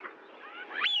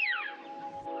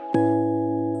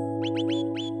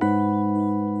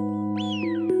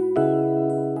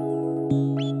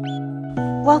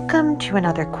Welcome to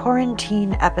another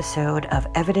quarantine episode of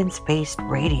Evidence-Based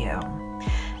Radio.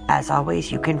 As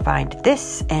always, you can find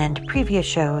this and previous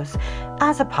shows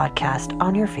as a podcast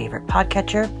on your favorite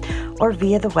podcatcher or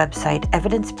via the website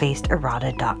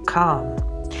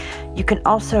evidencebasederrata.com. You can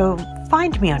also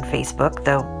find me on Facebook,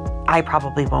 though I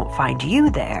probably won't find you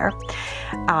there,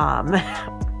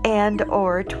 and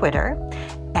or Twitter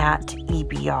at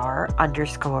EBR_VFR,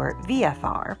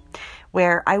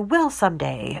 where I will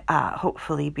someday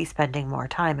hopefully be spending more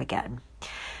time again.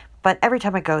 But every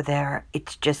time I go there,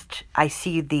 it's just, I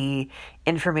see the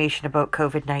information about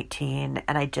COVID-19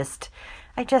 and I just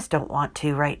don't want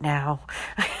to right now.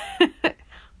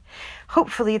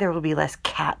 Hopefully there will be less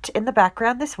cat in the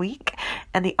background this week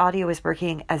and the audio is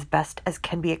working as best as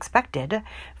can be expected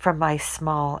from my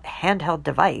small handheld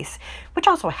device, which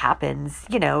also happens,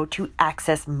 to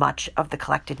access much of the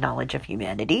collected knowledge of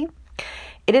humanity.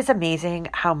 It is amazing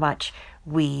how much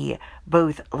we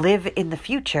both live in the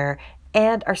future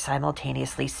and are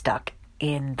simultaneously stuck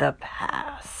in the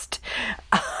past.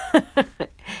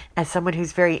 As someone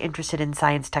who's very interested in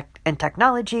science and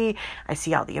technology, I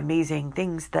see all the amazing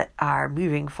things that are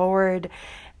moving forward.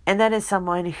 And then as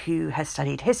someone who has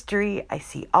studied history, I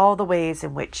see all the ways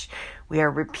in which we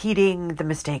are repeating the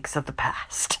mistakes of the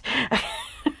past.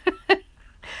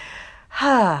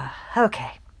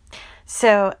 Okay.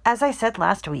 So, as I said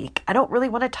last week, I don't really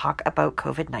want to talk about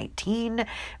COVID-19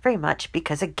 very much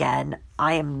because, again,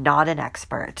 I am not an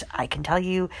expert. I can tell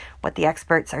you what the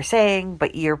experts are saying,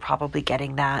 but you're probably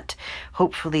getting that,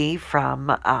 hopefully,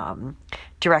 from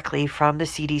directly from the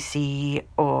CDC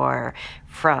or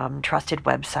from trusted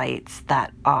websites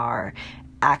that are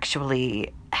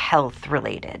actually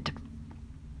health-related.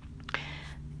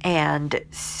 And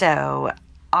so,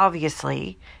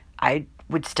 obviously, I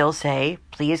would still say,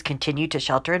 please continue to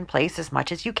shelter in place as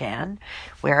much as you can.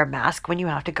 Wear a mask when you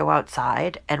have to go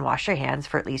outside and wash your hands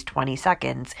for at least 20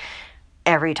 seconds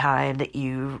every time that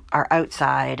you are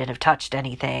outside and have touched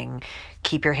anything.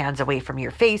 Keep your hands away from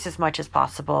your face as much as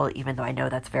possible, even though I know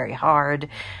that's very hard.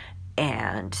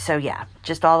 And so, yeah,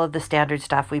 just all of the standard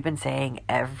stuff we've been saying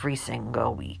every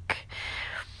single week.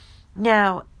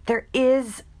 Now, there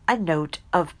is a note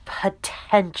of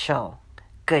potential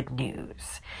good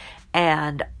news.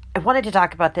 And I wanted to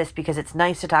talk about this because it's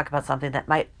nice to talk about something that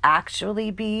might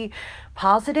actually be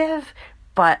positive,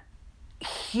 but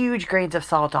huge grains of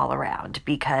salt all around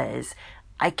because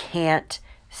I can't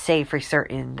say for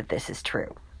certain that this is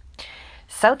true.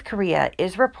 South Korea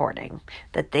is reporting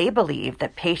that they believe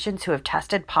that patients who have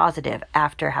tested positive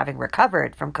after having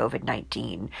recovered from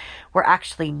COVID-19 were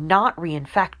actually not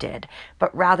reinfected,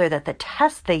 but rather that the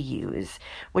test they use,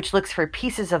 which looks for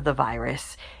pieces of the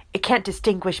virus, it can't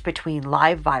distinguish between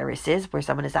live viruses, where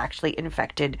someone is actually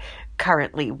infected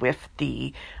currently with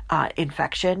the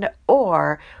infection,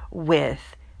 or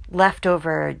with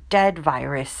leftover dead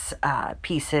virus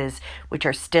pieces, which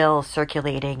are still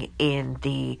circulating in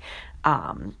the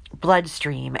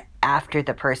bloodstream after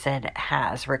the person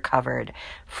has recovered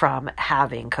from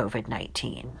having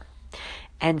COVID-19.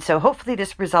 And so hopefully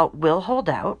this result will hold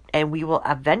out and we will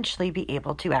eventually be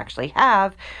able to actually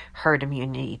have herd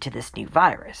immunity to this new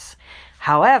virus.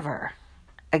 However,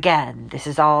 again, this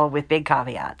is all with big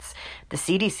caveats. The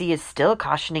CDC is still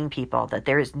cautioning people that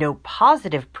there is no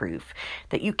positive proof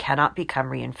that you cannot become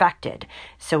reinfected.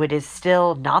 So it is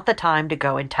still not the time to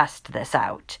go and test this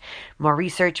out. More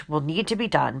research will need to be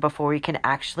done before we can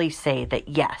actually say that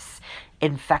yes,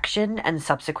 infection and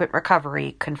subsequent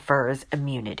recovery confers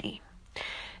immunity.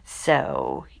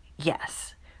 So,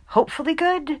 yes, hopefully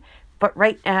good, but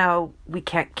right now we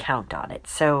can't count on it.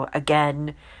 So,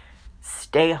 again,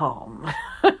 stay home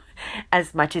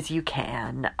as much as you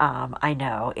can. I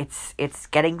know it's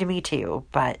getting to me too,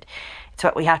 but it's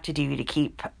what we have to do to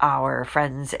keep our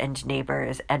friends and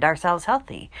neighbors and ourselves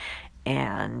healthy.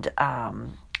 And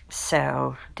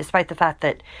so, despite the fact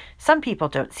that some people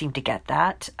don't seem to get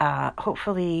that,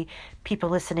 hopefully people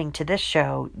listening to this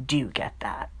show do get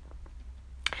that.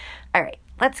 All right,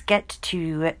 let's get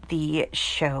to the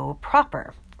show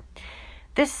proper.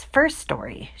 This first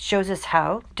story shows us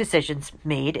how decisions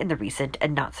made in the recent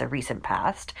and not so recent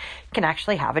past can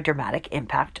actually have a dramatic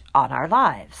impact on our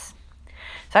lives.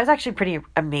 So I was actually pretty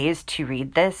amazed to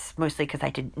read this, mostly because I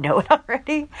didn't know it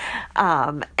already.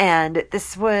 And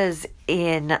this was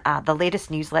in the latest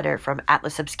newsletter from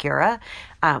Atlas Obscura,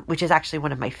 which is actually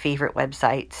one of my favorite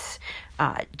websites.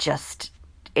 I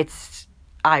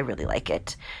really like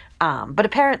it. But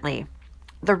apparently,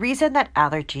 the reason that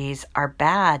allergies are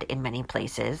bad in many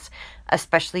places,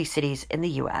 especially cities in the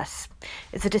US,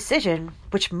 is a decision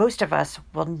which most of us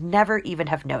will never even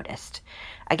have noticed.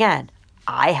 Again,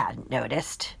 I hadn't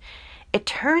noticed. It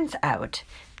turns out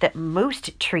that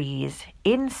most trees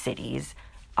in cities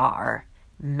are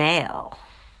male.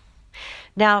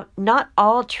 Now, not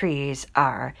all trees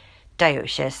are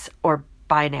dioecious or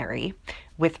binary,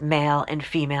 with male and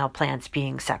female plants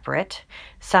being separate.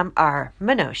 Some are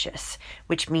monoecious,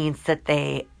 which means that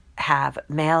they have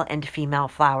male and female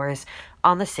flowers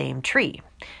on the same tree.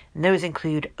 And those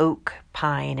include oak,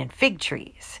 pine, and fig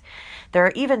trees. There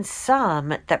are even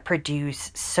some that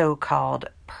produce so-called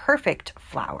perfect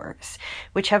flowers,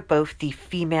 which have both the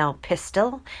female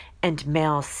pistil and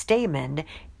male stamen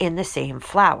in the same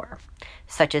flower,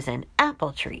 such as in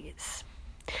apple trees.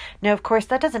 Now, of course,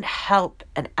 that doesn't help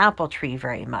an apple tree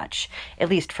very much, at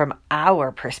least from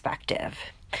our perspective,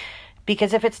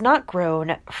 because if it's not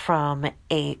grown from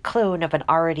a clone of an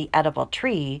already edible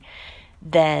tree,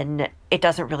 then it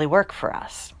doesn't really work for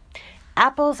us.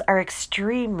 Apples are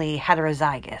extremely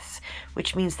heterozygous,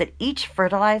 which means that each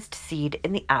fertilized seed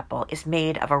in the apple is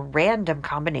made of a random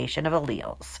combination of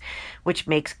alleles, which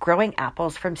makes growing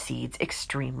apples from seeds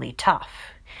extremely tough.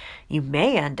 You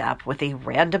may end up with a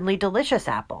randomly delicious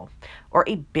apple or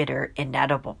a bitter,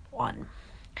 inedible one.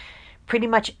 Pretty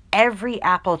much every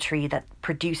apple tree that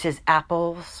produces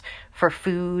apples for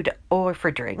food or for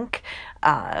drink,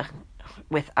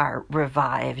 with our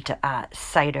revived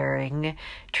cidering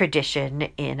tradition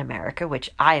in America, which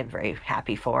I am very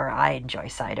happy for. I enjoy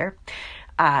cider.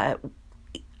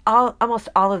 Almost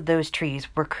all of those trees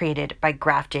were created by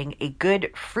grafting a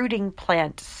good fruiting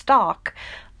plant stock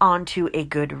onto a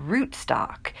good root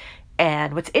stock.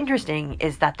 And what's interesting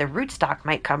is that the rootstock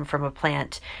might come from a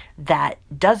plant that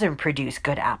doesn't produce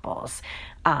good apples,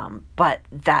 but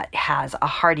that has a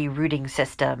hardy rooting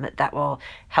system that will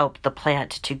help the plant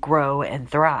to grow and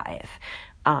thrive.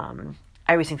 I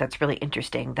always think that's really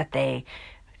interesting that they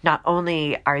not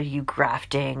only are you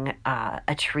grafting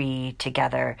a tree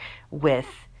together with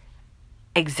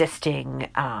existing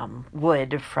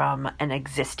wood from an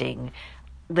existing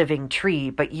living tree,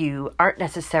 but you aren't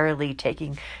necessarily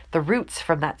taking the roots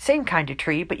from that same kind of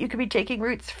tree, but you could be taking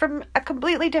roots from a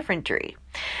completely different tree.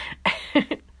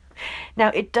 Now,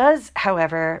 it does,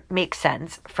 however, make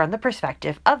sense from the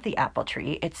perspective of the apple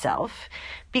tree itself,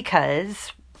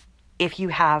 because if you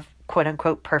have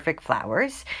quote-unquote perfect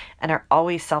flowers and are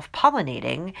always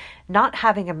self-pollinating, not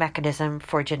having a mechanism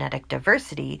for genetic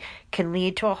diversity can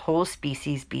lead to a whole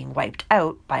species being wiped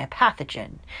out by a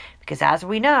pathogen. Because as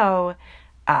we know,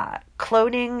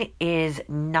 cloning is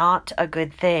not a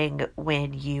good thing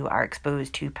when you are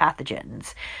exposed to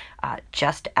pathogens.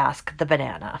 Just ask the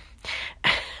banana.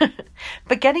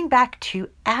 But getting back to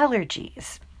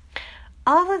allergies,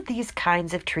 all of these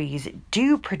kinds of trees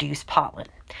do produce pollen.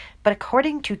 But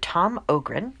according to Tom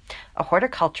Ogren, a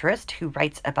horticulturist who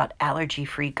writes about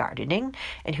allergy-free gardening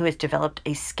and who has developed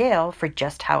a scale for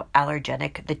just how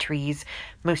allergenic the trees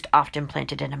most often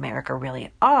planted in America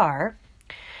really are,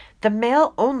 the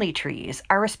male-only trees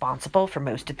are responsible for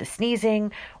most of the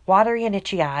sneezing, watery and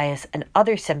itchy eyes, and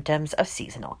other symptoms of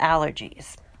seasonal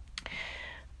allergies.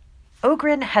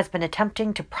 Ogren has been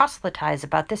attempting to proselytize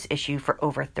about this issue for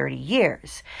over 30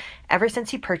 years, ever since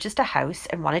he purchased a house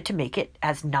and wanted to make it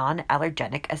as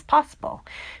non-allergenic as possible,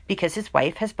 because his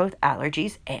wife has both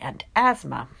allergies and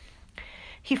asthma.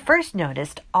 He first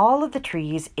noticed all of the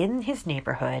trees in his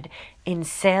neighborhood in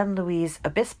San Luis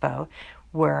Obispo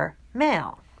were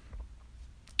male.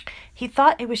 He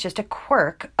thought it was just a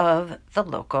quirk of the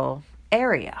local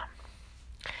area.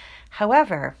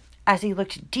 However, as he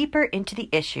looked deeper into the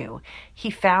issue, he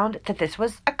found that this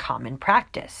was a common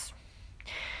practice.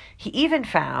 He even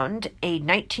found a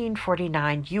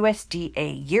 1949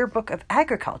 USDA Yearbook of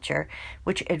Agriculture,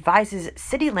 which advises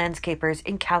city landscapers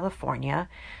in California,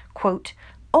 quote,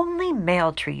 "Only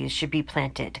male trees should be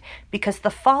planted because the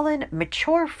fallen,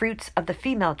 mature fruits of the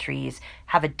female trees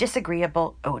have a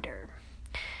disagreeable odor."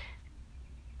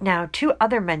 Now, two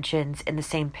other mentions in the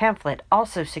same pamphlet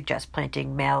also suggest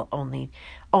planting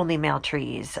only male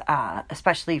trees,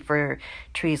 especially for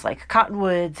trees like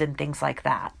cottonwoods and things like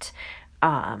that.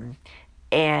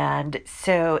 And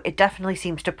so it definitely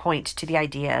seems to point to the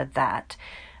idea that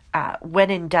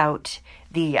when in doubt,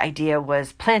 the idea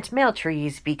was plant male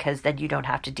trees because then you don't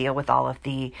have to deal with all of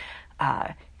the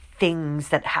things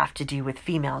that have to do with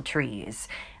female trees.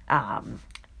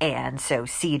 And so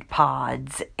seed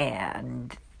pods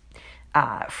and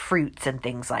fruits and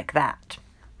things like that.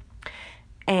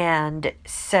 And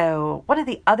so one of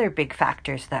the other big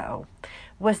factors, though,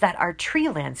 was that our tree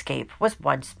landscape was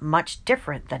once much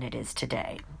different than it is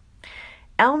today.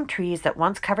 elm trees that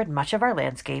once covered much of our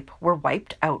landscape were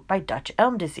wiped out by Dutch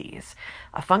elm disease,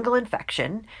 a fungal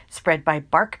infection spread by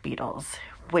bark beetles,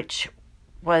 which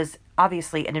was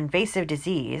obviously an invasive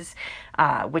disease,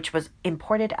 which was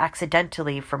imported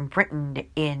accidentally from Britain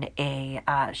in a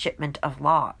shipment of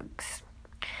logs.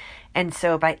 And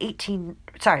so by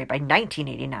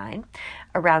 1989,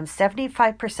 around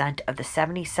 75% of the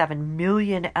 77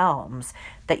 million elms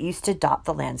that used to dot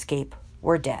the landscape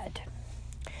were dead.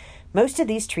 Most of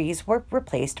these trees were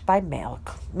replaced by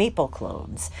maple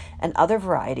clones and other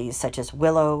varieties such as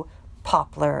willow,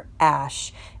 poplar,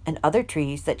 ash, and other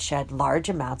trees that shed large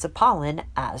amounts of pollen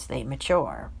as they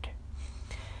matured.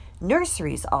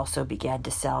 Nurseries also began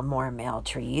to sell more male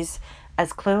trees,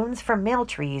 as clones from male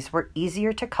trees were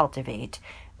easier to cultivate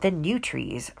than new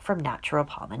trees from natural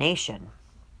pollination.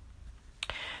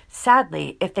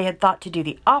 Sadly, if they had thought to do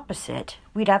the opposite,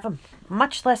 we'd have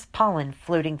much less pollen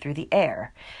floating through the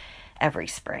air every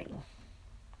spring.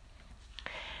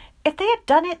 If they had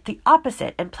done it the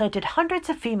opposite and planted hundreds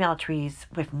of female trees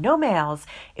with no males,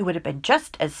 it would have been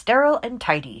just as sterile and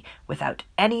tidy, without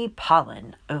any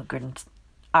pollen,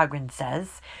 Ogren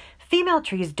says. Female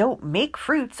trees don't make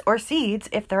fruits or seeds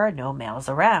if there are no males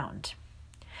around.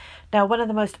 Now, one of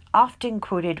the most often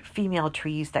quoted female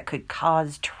trees that could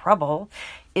cause trouble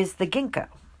is the ginkgo.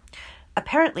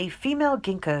 Apparently, female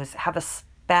ginkgos have a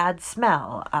bad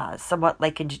smell, somewhat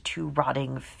likened to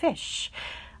rotting fish.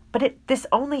 But this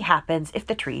only happens if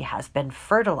the tree has been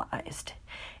fertilized.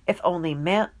 If only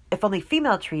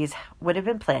female trees would have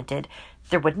been planted,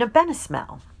 there wouldn't have been a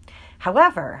smell.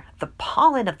 However, the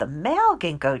pollen of the male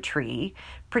ginkgo tree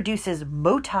produces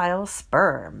motile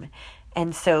sperm.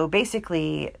 And so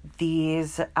basically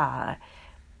these pollen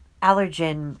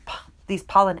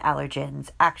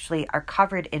allergens actually are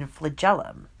covered in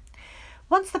flagellum.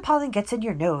 Once the pollen gets in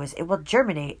your nose, it will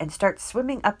germinate and start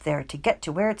swimming up there to get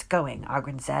to where it's going,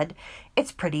 Ogren said.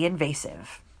 It's pretty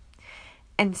invasive.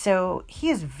 And so he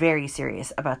is very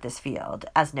serious about this field,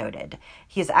 as noted.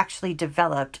 He has actually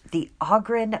developed the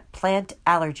Ogren Plant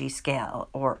Allergy Scale,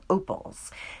 or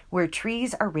OPALS, where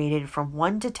trees are rated from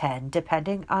 1 to 10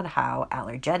 depending on how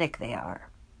allergenic they are.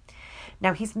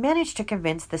 Now, he's managed to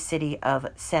convince the city of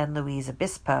San Luis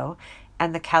Obispo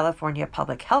and the California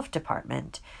Public Health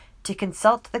Department to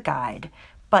consult the guide,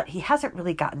 but he hasn't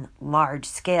really gotten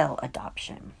large-scale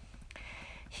adoption.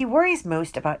 He worries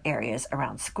most about areas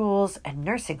around schools and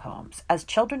nursing homes, as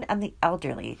children and the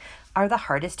elderly are the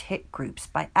hardest hit groups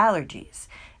by allergies,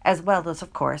 as well as,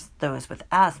 of course, those with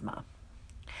asthma.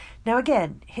 Now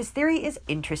again, his theory is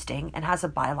interesting and has a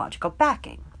biological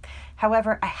backing.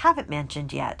 However, I haven't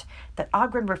mentioned yet that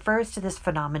Ogren refers to this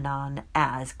phenomenon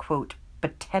as, quote,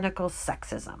 botanical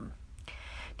sexism.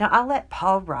 Now, I'll let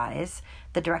Paul Rise,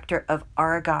 the director of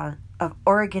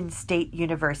Oregon State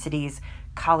University's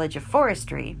College of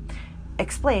Forestry,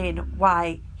 explain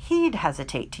why he'd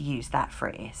hesitate to use that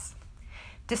phrase,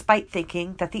 despite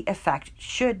thinking that the effect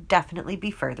should definitely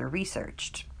be further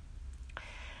researched.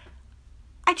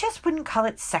 I just wouldn't call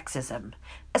it sexism.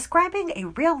 Ascribing a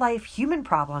real-life human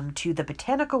problem to the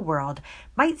botanical world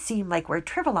might seem like we're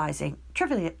trivializing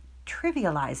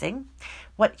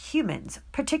what humans,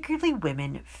 particularly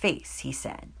women, face, he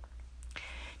said.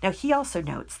 Now, he also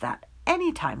notes that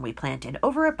any time we plant an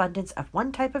overabundance of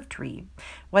one type of tree,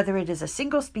 whether it is a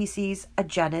single species, a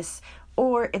genus,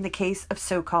 or in the case of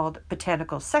so-called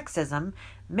botanical sexism,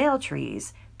 male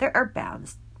trees, there are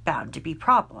bound to be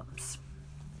problems.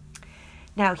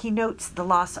 Now, he notes the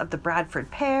loss of the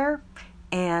Bradford pear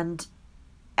and,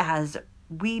 as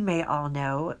we may all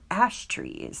know, ash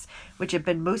trees, which have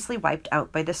been mostly wiped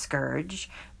out by the scourge,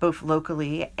 both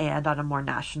locally and on a more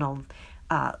national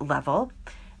level,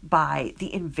 by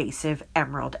the invasive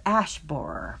emerald ash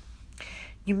borer.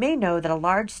 You may know that a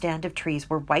large stand of trees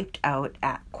were wiped out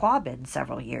at Quabbin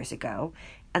several years ago,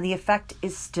 and the effect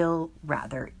is still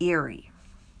rather eerie.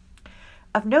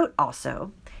 Of note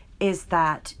also is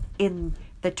that in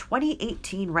the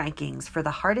 2018 rankings for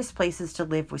the hardest places to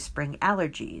live with spring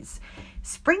allergies,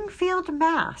 Springfield,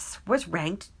 Mass. Was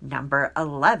ranked number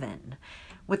 11,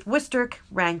 with Worcester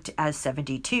ranked as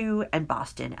 72 and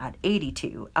Boston at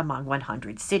 82 among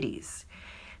 100 cities.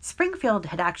 Springfield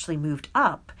had actually moved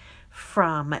up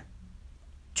from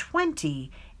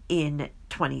 20 in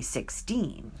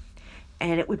 2016.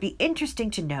 And it would be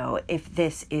interesting to know if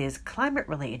this is climate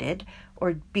related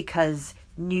or because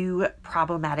new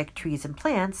problematic trees and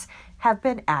plants have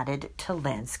been added to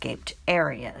landscaped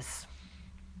areas.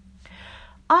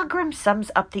 Ogren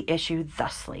sums up the issue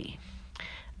thusly.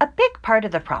 A big part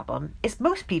of the problem is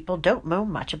most people don't know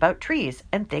much about trees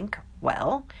and think,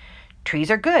 well,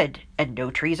 trees are good and no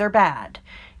trees are bad,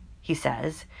 he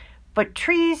says. But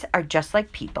trees are just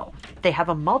like people. They have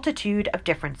a multitude of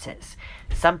differences.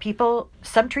 Some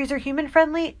trees are human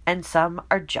friendly, and some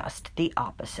are just the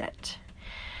opposite.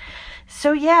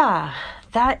 So yeah,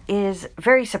 that is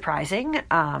very surprising.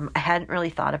 I hadn't really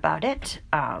thought about it.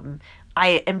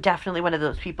 I am definitely one of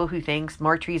those people who thinks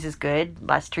more trees is good,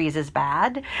 less trees is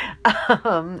bad,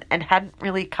 and hadn't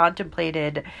really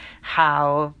contemplated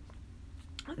how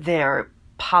their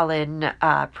pollen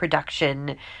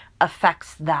production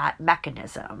affects that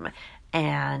mechanism.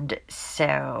 And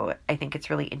so I think it's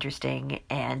really interesting.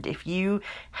 And if you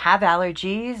have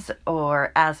allergies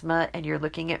or asthma and you're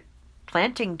looking at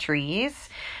planting trees,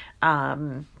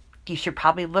 you should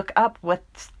probably look up what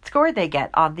score they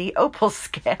get on the Opal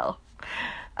scale.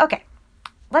 Okay,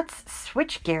 let's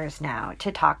switch gears now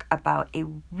to talk about a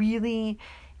really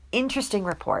interesting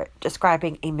report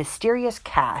describing a mysterious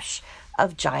cache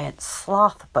of giant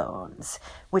sloth bones,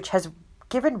 which has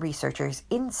given researchers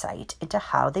insight into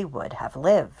how they would have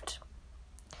lived.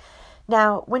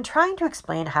 Now, when trying to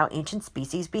explain how ancient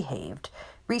species behaved,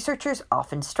 researchers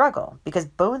often struggle because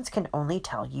bones can only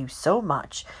tell you so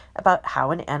much about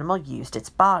how an animal used its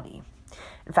body.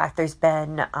 In fact, there's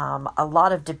been a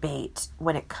lot of debate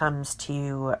when it comes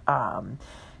to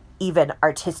even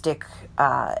artistic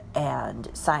and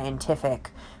scientific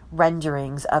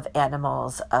renderings of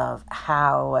animals, of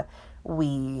how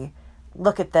we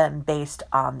look at them based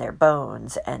on their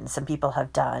bones. And some people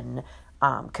have done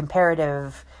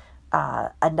comparative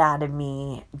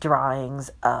anatomy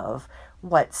drawings of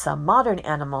what some modern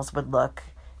animals would look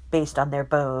based on their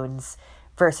bones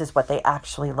versus what they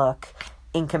actually look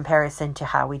in comparison to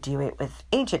how we do it with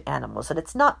ancient animals. And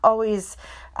it's not always,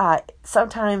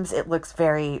 sometimes it looks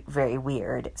very, very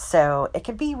weird. So it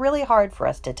can be really hard for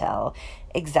us to tell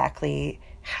exactly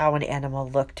how an animal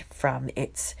looked from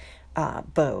its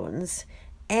bones.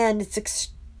 And it's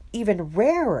even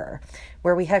rarer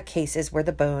where we have cases where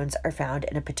the bones are found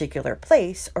in a particular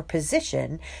place or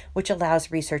position, which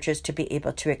allows researchers to be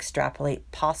able to extrapolate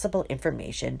possible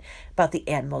information about the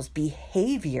animal's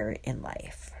behavior in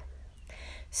life.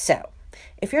 So,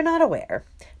 if you're not aware,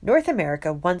 North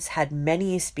America once had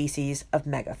many species of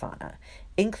megafauna,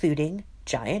 including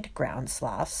giant ground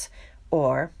sloths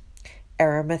or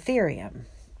Eremitherium.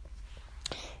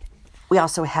 We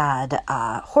also had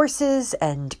horses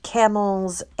and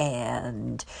camels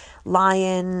and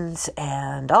lions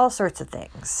and all sorts of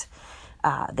things.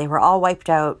 They were all wiped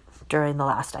out during the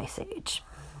last ice age.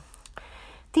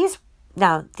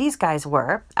 These guys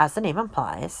were, as the name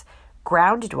implies,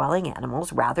 ground-dwelling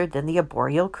animals rather than the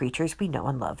arboreal creatures we know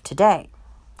and love today.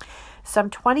 Some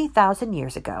 20,000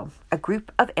 years ago, a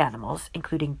group of animals,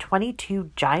 including 22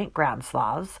 giant ground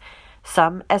sloths,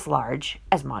 some as large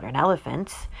as modern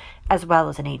elephants, as well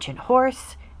as an ancient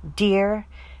horse, deer,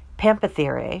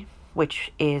 Pampathere,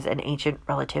 which is an ancient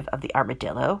relative of the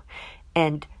armadillo,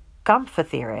 and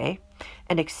Gomphotherae,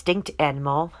 an extinct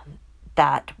animal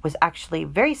that was actually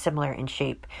very similar in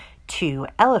shape to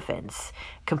elephants,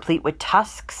 complete with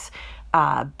tusks,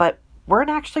 but weren't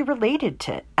actually related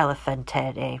to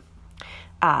Elephantidae,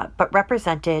 but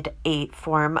represented a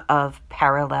form of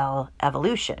parallel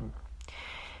evolution.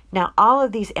 Now, all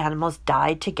of these animals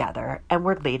died together and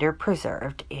were later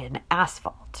preserved in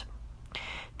asphalt.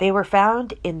 They were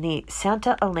found in the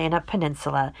Santa Elena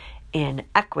Peninsula in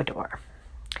Ecuador.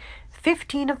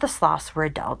 15 of the sloths were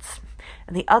adults,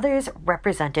 and the others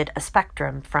represented a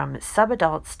spectrum from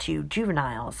subadults to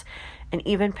juveniles, and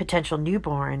even potential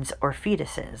newborns or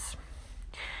fetuses.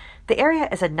 The area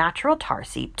is a natural tar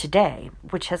seep today,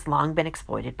 which has long been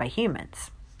exploited by humans.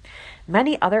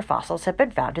 Many other fossils have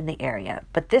been found in the area,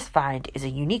 but this find is a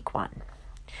unique one.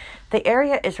 The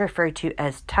area is referred to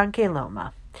as Tanque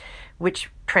Loma,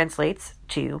 which translates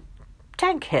to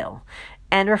Tank Hill,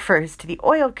 and refers to the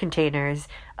oil containers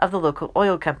of the local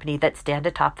oil company that stand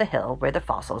atop the hill where the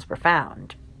fossils were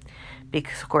found.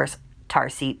 Because, of course, tar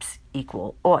seeps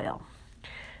equal oil.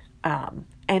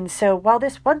 And so while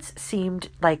this once seemed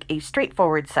like a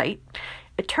straightforward site,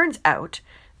 it turns out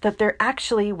that there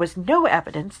actually was no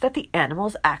evidence that the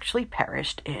animals actually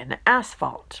perished in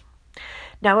asphalt.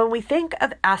 Now, when we think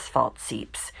of asphalt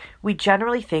seeps, we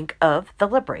generally think of the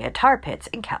La Brea tar pits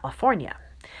in California.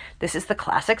 This is the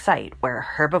classic site where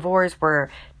herbivores were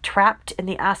trapped in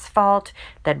the asphalt,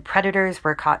 then predators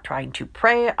were caught trying to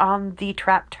prey on the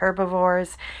trapped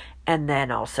herbivores, and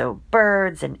then also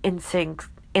birds and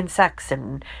insects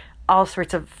and all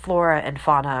sorts of flora and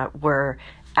fauna were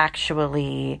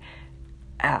actually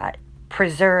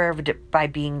preserved by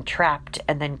being trapped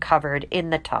and then covered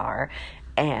in the tar.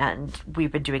 And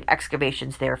we've been doing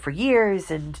excavations there for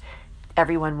years, and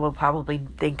everyone will probably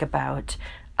think about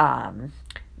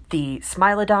the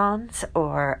Smilodons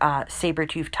or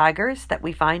saber-toothed tigers that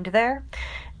we find there.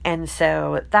 And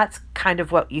so that's kind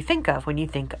of what you think of when you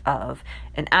think of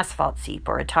an asphalt seep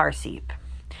or a tar seep.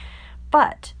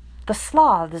 But the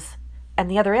sloths and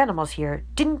the other animals here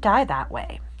didn't die that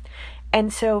way.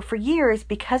 And so for years,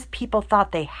 because people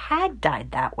thought they had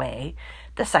died that way,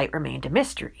 the site remained a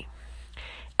mystery.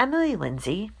 Emily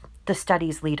Lindsay, the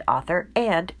study's lead author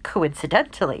and,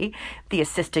 coincidentally, the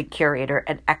assistant curator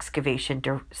and excavation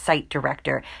site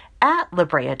director at La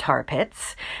Brea Tar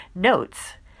Pits,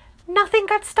 notes, "Nothing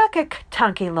got stuck at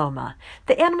Tanque Loma.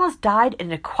 The animals died in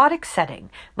an aquatic setting,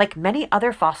 like many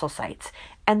other fossil sites,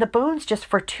 and the bones just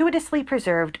fortuitously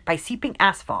preserved by seeping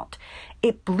asphalt.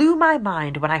 It blew my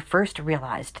mind when I first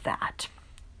realized that."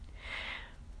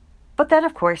 But then,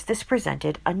 of course, this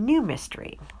presented a new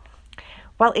mystery.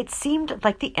 While it seemed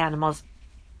that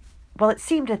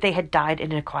they had died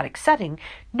in an aquatic setting,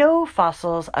 no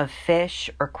fossils of fish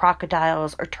or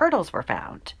crocodiles or turtles were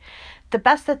found. The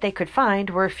best that they could find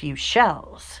were a few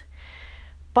shells.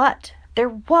 But there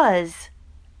was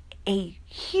a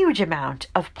huge amount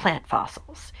of plant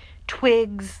fossils,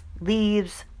 twigs,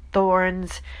 leaves,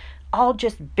 thorns, all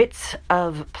just bits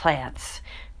of plants,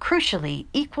 crucially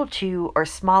equal to or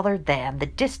smaller than the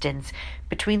distance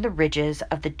between the ridges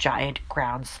of the giant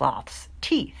ground sloth's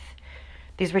teeth.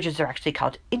 These ridges are actually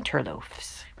called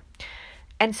interlopes.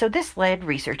 And so this led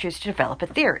researchers to develop a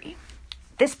theory.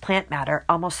 This plant matter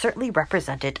almost certainly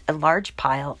represented a large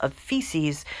pile of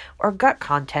feces or gut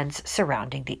contents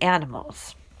surrounding the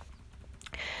animals.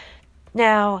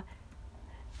 Now,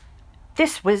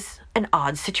 this was an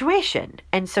odd situation,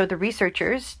 and so the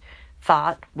researchers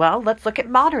thought, well, let's look at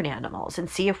modern animals and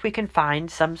see if we can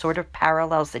find some sort of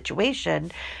parallel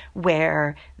situation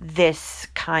where this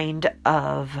kind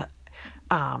of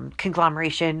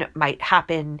conglomeration might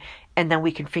happen, and then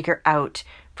we can figure out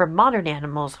for modern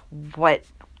animals what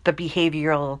the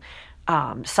behavioral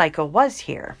cycle was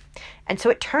here. And so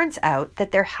it turns out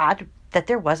that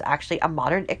there was actually a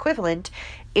modern equivalent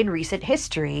in recent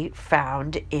history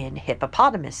found in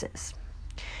hippopotamuses.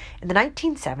 In the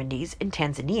 1970s in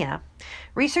Tanzania,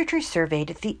 researchers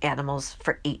surveyed the animals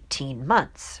for 18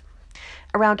 months.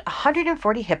 Around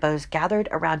 140 hippos gathered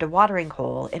around a watering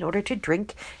hole in order to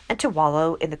drink and to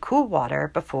wallow in the cool water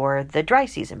before the dry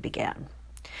season began.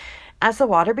 As the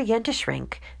water began to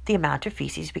shrink, the amount of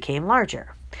feces became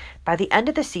larger. By the end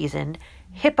of the season,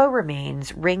 hippo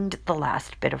remains ringed the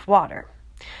last bit of water.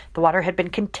 The water had been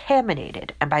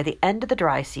contaminated, and by the end of the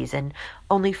dry season,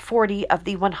 only 40 of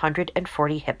the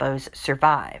 140 hippos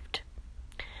survived.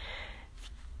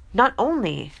 Not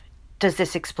only does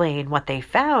this explain what they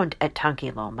found at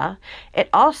Tanque Loma, it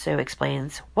also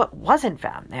explains what wasn't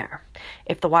found there.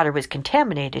 If the water was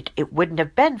contaminated, it wouldn't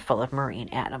have been full of marine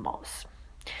animals.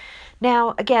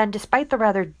 Now, again, despite the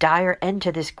rather dire end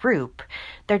to this group,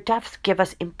 their deaths give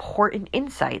us important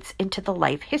insights into the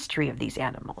life history of these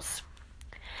animals.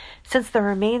 Since the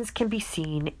remains can be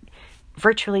seen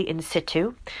virtually in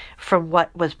situ from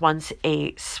what was once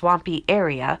a swampy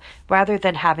area, rather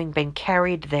than having been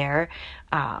carried there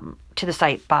to the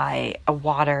site by a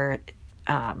water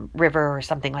river or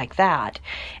something like that,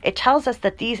 it tells us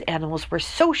that these animals were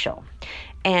social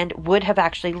and would have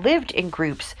actually lived in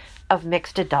groups of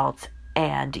mixed adults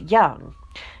and young.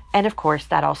 And of course,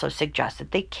 that also suggests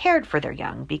that they cared for their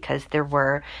young because there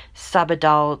were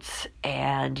subadults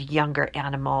and younger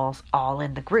animals all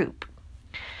in the group.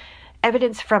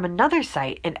 Evidence from another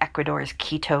site in Ecuador's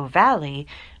Quito Valley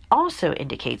also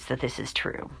indicates that this is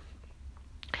true.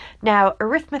 Now,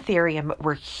 Erythrotherium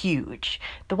were huge.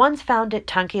 The ones found at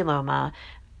Tanque Loma,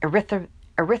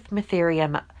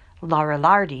 Erythrotherium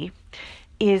laurelardi,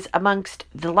 is amongst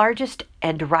the largest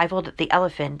and rivaled the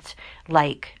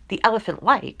elephant-like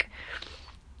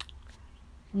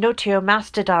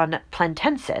Notiomastodon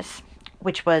plantensis,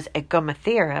 which was a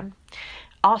Gomatherium,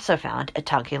 also found at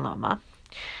Tanque Loma.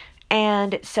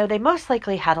 And so they most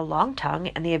likely had a long tongue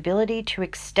and the ability to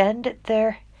extend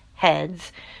their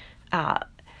heads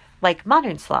like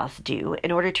modern sloths do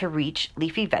in order to reach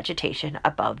leafy vegetation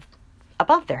above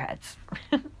their heads.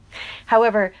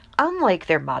 However, unlike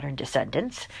their modern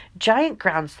descendants, giant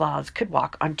ground sloths could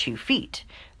walk on 2 feet,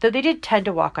 though they did tend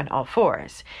to walk on all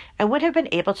fours, and would have been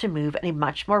able to move at a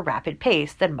much more rapid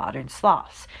pace than modern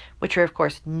sloths, which are of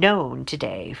course known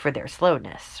today for their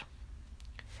slowness.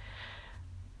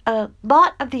 A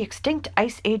lot of the extinct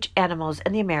Ice Age animals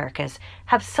in the Americas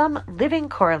have some living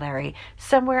corollary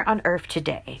somewhere on Earth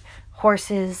today.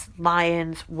 Horses,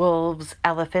 lions, wolves,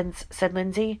 elephants, said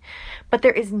Lindsay. But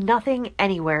there is nothing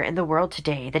anywhere in the world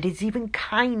today that is even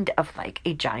kind of like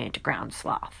a giant ground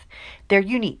sloth. They're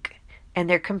unique, and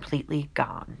they're completely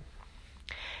gone.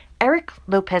 Eric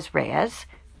Lopez Reyes,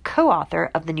 co-author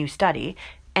of the new study,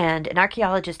 and an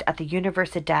archaeologist at the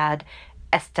Universidad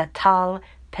Estatal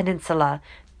Peninsula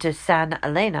de San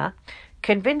Elena,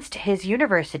 convinced his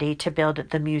university to build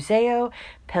the Museo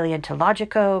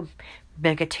Paleontologico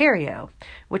Megaterio,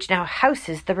 which now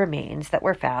houses the remains that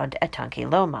were found at Tanque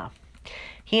Loma.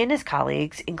 He and his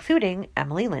colleagues, including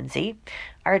Emily Lindsay,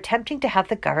 are attempting to have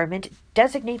the government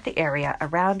designate the area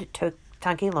around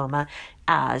Tanque Loma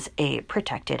as a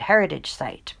protected heritage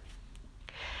site.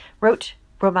 Wrote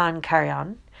Roman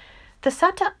Carrion, the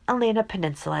Santa Elena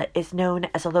Peninsula is known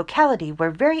as a locality where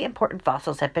very important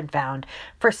fossils have been found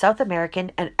for South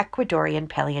American and Ecuadorian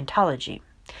paleontology.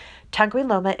 Tanque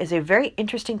Loma is a very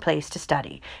interesting place to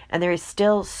study, and there is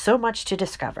still so much to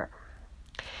discover.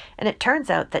 And it turns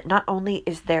out that not only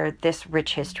is there this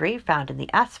rich history found in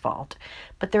the asphalt,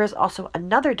 but there is also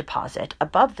another deposit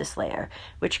above this layer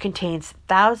which contains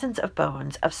thousands of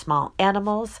bones of small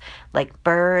animals like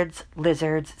birds,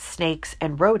 lizards, snakes,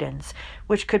 and rodents,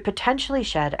 which could potentially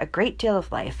shed a great deal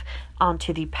of life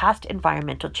onto the past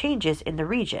environmental changes in the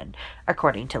region,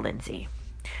 according to Lindsay.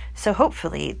 So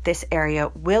hopefully this area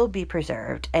will be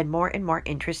preserved and more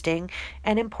interesting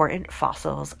and important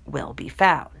fossils will be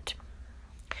found.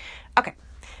 Okay,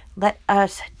 let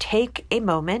us take a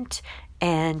moment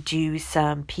and do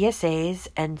some PSAs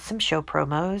and some show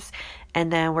promos, and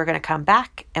then we're going to come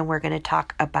back and we're going to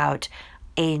talk about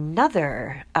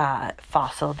another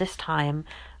fossil, this time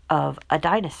of a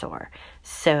dinosaur.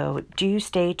 So do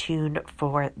stay tuned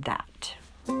for that.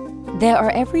 There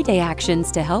are everyday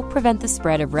actions to help prevent the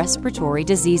spread of respiratory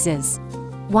diseases.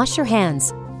 Wash your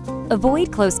hands.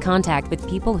 Avoid close contact with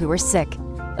people who are sick.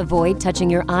 Avoid touching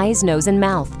your eyes, nose, and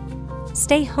mouth.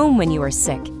 Stay home when you are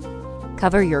sick.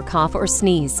 Cover your cough or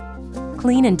sneeze.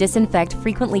 Clean and disinfect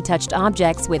frequently touched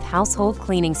objects with household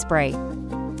cleaning spray.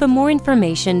 For more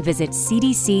information, visit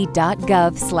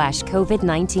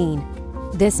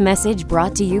cdc.gov/COVID-19. This message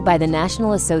brought to you by the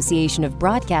National Association of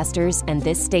Broadcasters and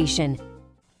this station.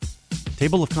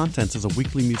 Table of Contents is a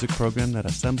weekly music program that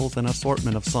assembles an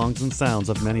assortment of songs and sounds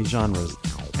of many genres,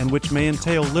 and which may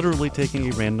entail literally taking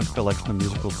a random collection of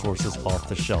musical sources off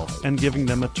the shelf and giving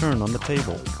them a turn on the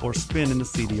table or spin in the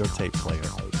CD or tape player.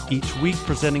 Each week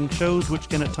presenting shows which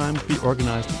can at times be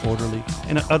organized and orderly,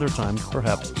 and at other times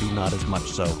perhaps be not as much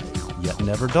so, yet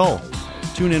never dull.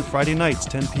 Tune in Friday nights,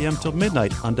 10 p.m. till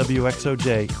midnight on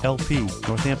WXOJ LP,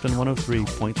 Northampton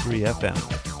 103.3 FM.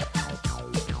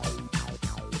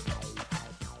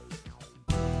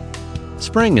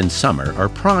 Spring and summer are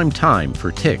prime time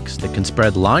for ticks that can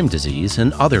spread Lyme disease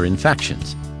and other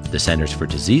infections. The Centers for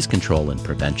Disease Control and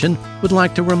Prevention would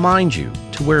like to remind you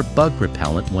to wear bug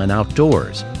repellent when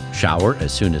outdoors, shower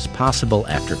as soon as possible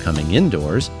after coming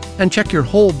indoors, and check your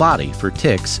whole body for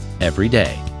ticks every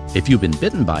day. If you've been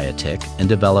bitten by a tick and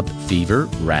developed fever,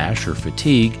 rash, or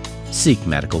fatigue, seek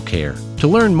medical care. To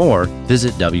learn more,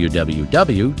 visit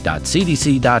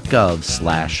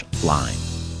www.cdc.gov/Lyme.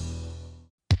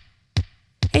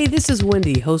 Hey, this is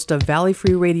Wendy, host of Valley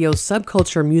Free Radio's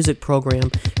Subculture Music program,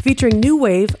 featuring new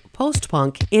wave,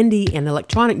 post-punk, indie, and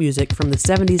electronic music from the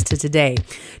 70s to today.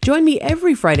 Join me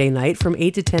every Friday night from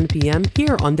 8 to 10 p.m.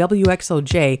 here on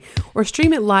WXOJ, or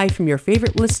stream it live from your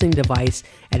favorite listening device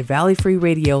at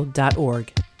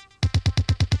valleyfreeradio.org.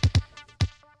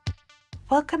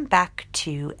 Welcome back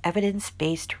to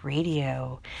Evidence-Based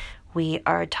Radio. We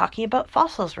are talking about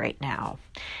fossils right now.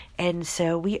 And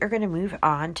so we are going to move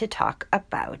on to talk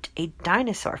about a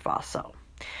dinosaur fossil.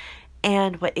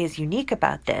 And what is unique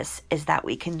about this is that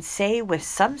we can say with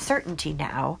some certainty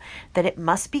now that it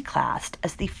must be classed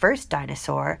as the first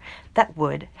dinosaur that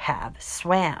would have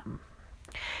swam.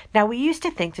 Now, we used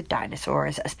to think that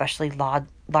dinosaurs, especially large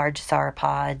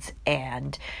sauropods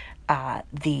and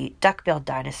the duck-billed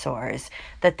dinosaurs,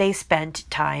 that they spent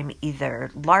time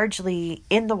either largely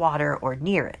in the water or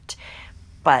near it.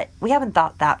 But we haven't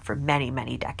thought that for many,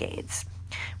 many decades.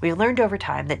 We learned over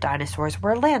time that dinosaurs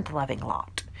were a land-loving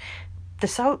lot.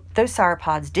 Those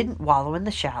sauropods didn't wallow in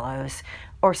the shallows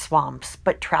or swamps,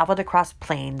 but traveled across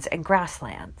plains and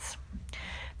grasslands.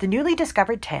 The newly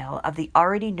discovered tail of the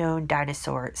already known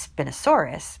dinosaur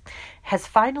Spinosaurus has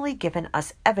finally given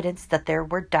us evidence that there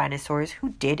were dinosaurs who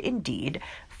did indeed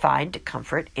find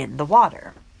comfort in the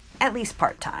water, at least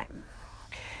part-time.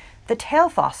 The tail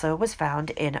fossil was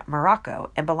found in Morocco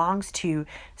and belongs to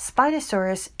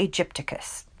Spinosaurus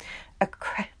aegypticus, a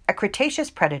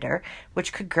Cretaceous predator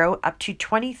which could grow up to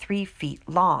 23 feet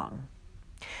long.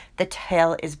 The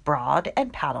tail is broad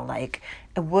and paddle-like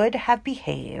and would have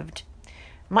behaved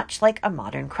much like a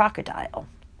modern crocodile,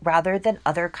 rather than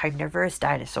other carnivorous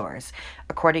dinosaurs,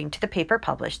 according to the paper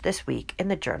published this week in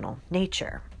the journal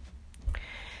Nature.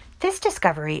 This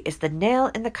discovery is the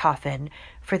nail in the coffin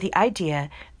for the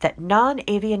idea that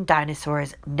non-avian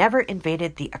dinosaurs never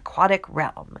invaded the aquatic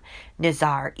realm,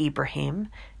 Nizar Ibrahim,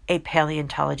 a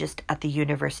paleontologist at the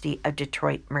University of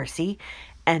Detroit Mercy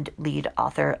and lead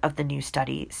author of the new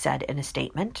study, said in a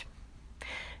statement.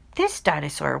 This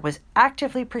dinosaur was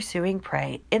actively pursuing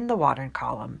prey in the water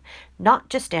column, not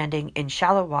just standing in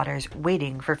shallow waters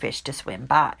waiting for fish to swim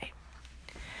by.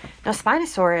 Now,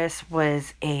 Spinosaurus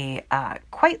was a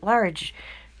quite large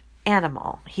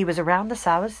animal. They were around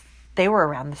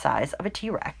the size of a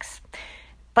T-Rex,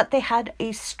 but they had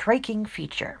a striking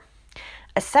feature: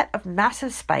 a set of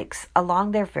massive spikes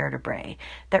along their vertebrae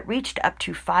that reached up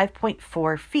to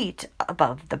 5.4 feet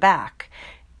above the back.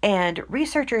 And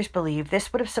researchers believe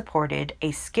this would have supported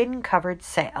a skin-covered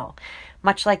sail,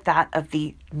 much like that of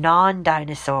the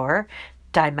non-dinosaur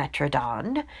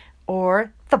Dimetrodon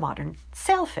or the modern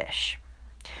sailfish.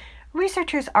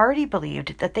 Researchers already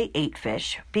believed that they ate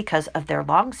fish because of their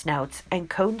long snouts and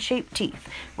cone-shaped teeth,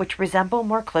 which resemble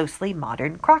more closely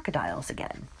modern crocodiles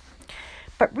again.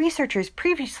 But researchers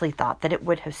previously thought that it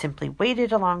would have simply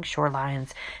waded along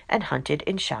shorelines and hunted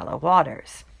in shallow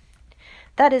waters.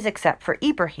 That is, except for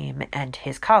Ibrahim and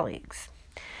his colleagues.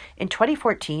 In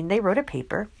 2014, they wrote a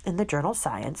paper in the journal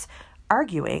Science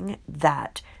arguing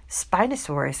that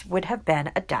Spinosaurus would have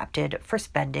been adapted for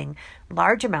spending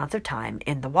large amounts of time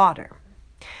in the water.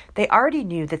 They already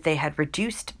knew that they had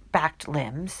reduced backed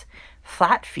limbs,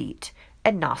 flat feet,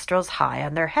 and nostrils high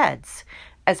on their heads,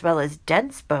 as well as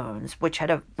dense bones, which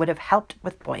would have helped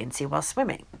with buoyancy while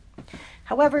swimming.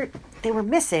 However, they were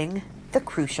missing the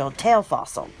crucial tail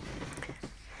fossil.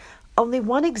 Only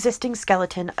one existing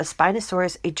skeleton of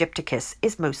Spinosaurus aegypticus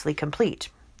is mostly complete.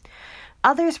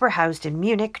 Others were housed in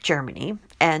Munich, Germany,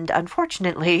 and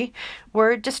unfortunately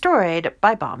were destroyed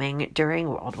by bombing during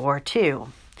World War II.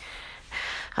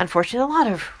 Unfortunately, a lot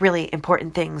of really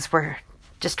important things were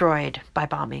destroyed by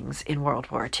bombings in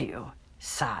World War II.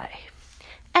 Sigh.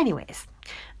 Anyways,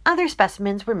 other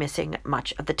specimens were missing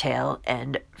much of the tail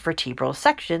and vertebral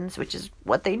sections, which is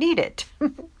what they needed.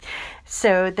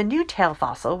 So the new tail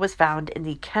fossil was found in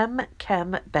the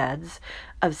Kem beds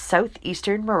of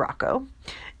southeastern Morocco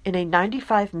in a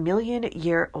 95 million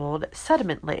year old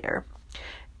sediment layer,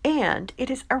 and it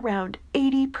is around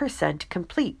 80%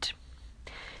 complete.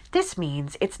 This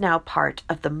means it's now part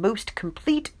of the most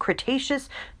complete Cretaceous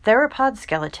theropod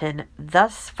skeleton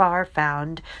thus far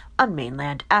found on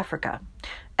mainland Africa,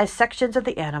 as sections of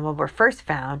the animal were first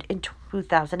found in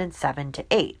 2007 to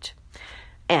 8,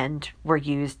 and were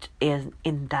used in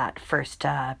that first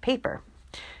paper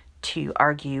to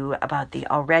argue about the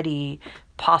already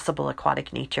possible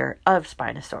aquatic nature of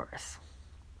Spinosaurus.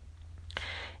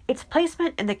 Its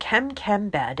placement in the Kem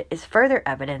bed is further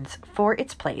evidence for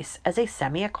its place as a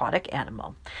semi-aquatic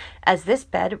animal, as this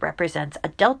bed represents a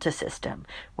delta system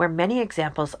where many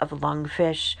examples of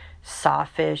lungfish,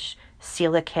 sawfish,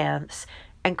 coelacanths,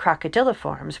 and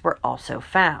crocodiliforms were also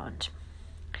found.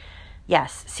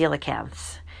 Yes,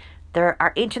 coelacanths. There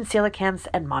are ancient coelacanths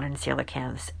and modern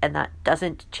coelacanths, and that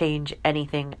doesn't change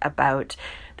anything about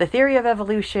the theory of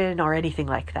evolution or anything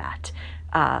like that.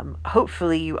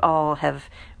 Hopefully you all have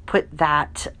put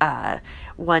that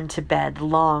one to bed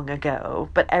long ago,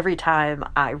 but every time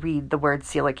I read the word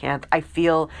coelacanth, I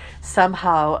feel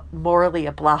somehow morally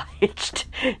obliged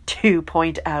to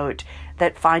point out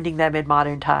that finding them in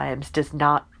modern times does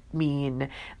not mean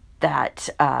that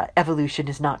evolution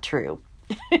is not true.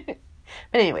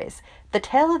 But anyways, the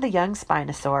tail of the young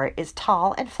Spinosaur is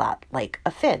tall and flat like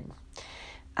a fin.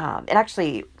 And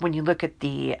actually, when you look at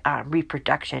the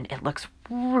reproduction, it looks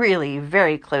really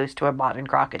very close to a modern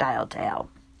crocodile tail.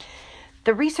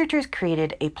 The researchers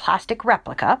created a plastic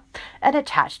replica and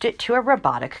attached it to a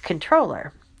robotic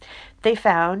controller. They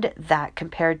found that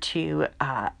compared to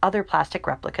other plastic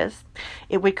replicas,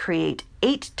 it would create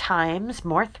 8 times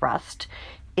more thrust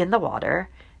in the water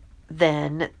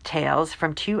than tails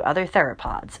from 2 other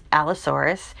theropods,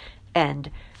 Allosaurus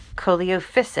and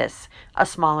Coleophysis, a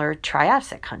smaller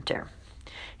Triassic hunter.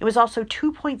 It was also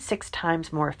 2.6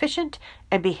 times more efficient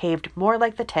and behaved more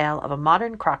like the tail of a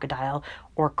modern crocodile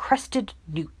or crested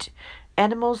newt,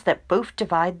 animals that both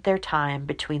divide their time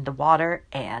between the water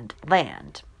and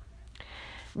land.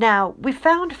 Now, we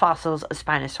found fossils of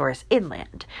Spinosaurus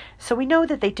inland, so we know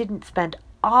that they didn't spend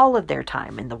all of their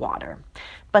time in the water.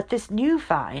 But this new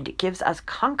find gives us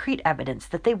concrete evidence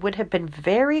that they would have been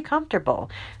very comfortable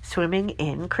swimming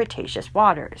in Cretaceous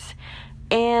waters.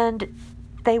 And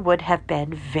they would have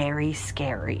been very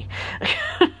scary.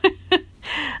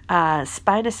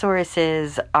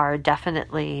 Spinosauruses are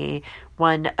definitely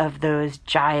one of those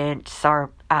giant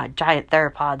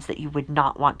theropods that you would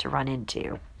not want to run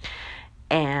into.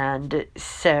 And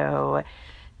so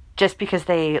just because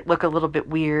they look a little bit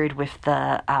weird with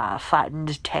the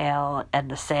flattened tail and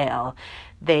the sail,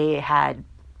 they had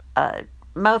a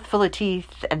mouthful of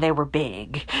teeth and they were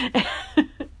big.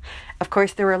 Of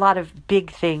course, there were a lot of big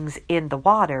things in the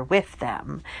water with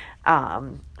them,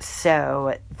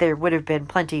 so there would have been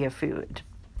plenty of food.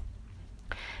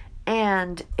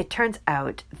 And it turns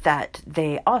out that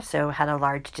they also had a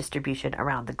large distribution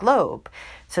around the globe.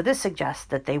 So this suggests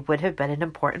that they would have been an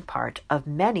important part of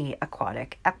many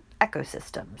aquatic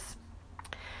ecosystems.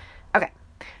 Okay,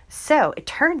 so it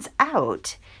turns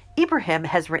out Ibrahim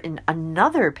has written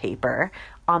another paper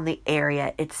on the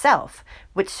area itself,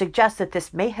 which suggests that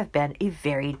this may have been a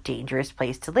very dangerous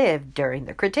place to live during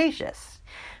the Cretaceous.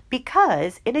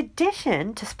 Because, in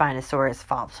addition to Spinosaurus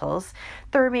fossils,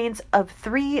 the remains of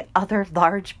 3 other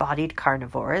large-bodied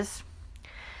carnivores,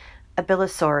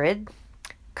 Abyssosaurid,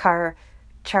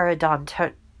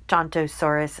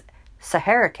 Charadontosaurus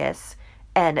saharicus,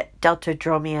 and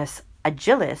Deltadromeus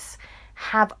agilis,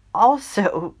 have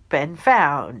also been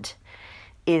found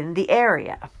in the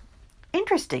area.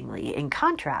 Interestingly, in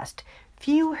contrast,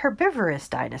 few herbivorous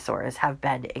dinosaurs have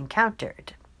been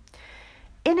encountered.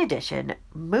 In addition,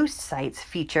 most sites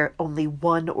feature only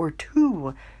 1 or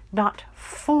 2, not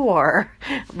 4,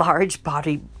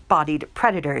 large-bodied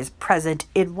predators present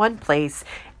in one place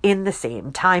in the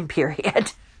same time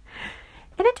period.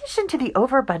 In addition to the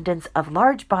overabundance of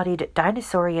large-bodied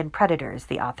dinosaurian predators,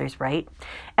 the authors write,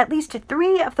 at least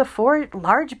 3 of the 4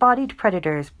 large-bodied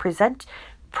predators present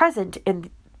in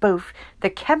both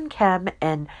the Kem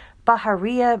and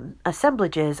Bahariya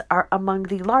assemblages are among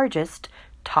the largest,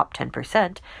 top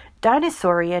 10%,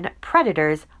 dinosaurian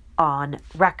predators on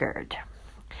record.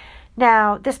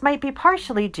 Now, this might be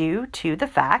partially due to the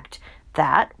fact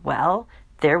that, well,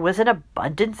 there was an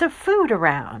abundance of food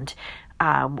around.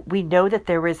 We know that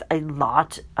there was a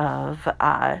lot of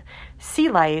sea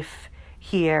life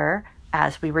here,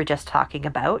 as we were just talking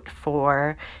about,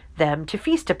 for them to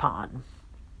feast upon.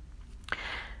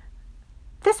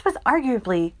 This was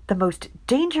arguably the most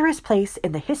dangerous place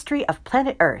in the history of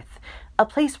planet Earth, a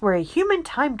place where a human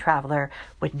time traveler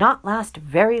would not last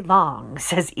very long,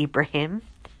 says Ibrahim.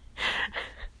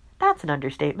 That's an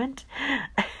understatement.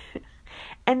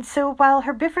 And so while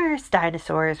herbivorous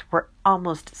dinosaurs were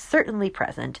almost certainly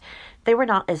present, they were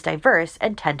not as diverse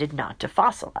and tended not to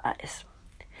fossilize.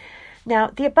 Now,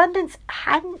 the abundance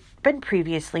hadn't been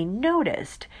previously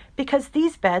noticed because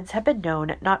these beds have been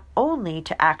known not only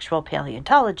to actual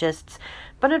paleontologists,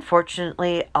 but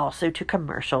unfortunately also to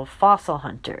commercial fossil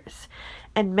hunters.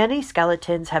 And many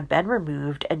skeletons have been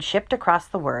removed and shipped across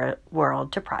the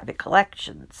world to private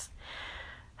collections.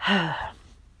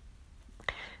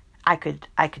 I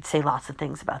could say lots of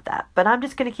things about that, but I'm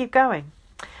just going to keep going.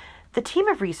 The team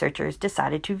of researchers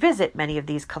decided to visit many of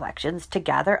these collections to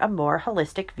gather a more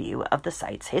holistic view of the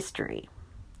site's history.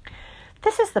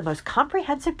 This is the most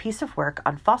comprehensive piece of work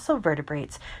on fossil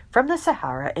vertebrates from the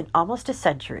Sahara in almost a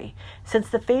century, since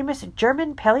the famous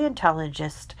German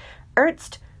paleontologist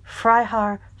Ernst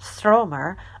Freiherr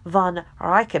Stromer von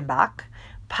Reichenbach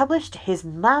published his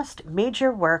last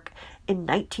major work in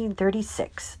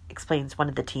 1936, explains one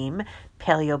of the team,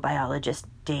 paleobiologist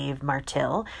Dave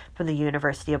Martill from the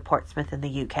University of Portsmouth in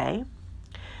the UK.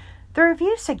 The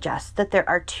review suggests that there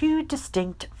are 2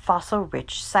 distinct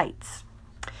fossil-rich sites,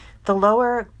 the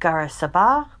lower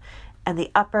Garasaba and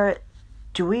the upper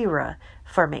Duira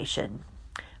Formation.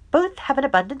 Both have an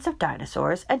abundance of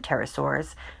dinosaurs and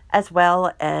pterosaurs, as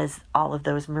well as all of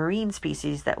those marine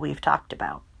species that we've talked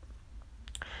about.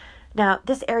 Now,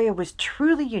 this area was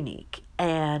truly unique,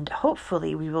 and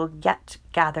hopefully we will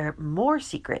gather more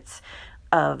secrets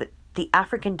of the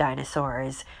African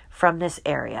dinosaurs from this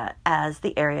area as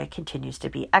the area continues to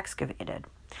be excavated.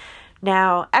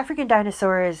 Now, African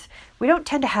dinosaurs, we don't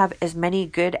tend to have as many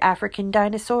good African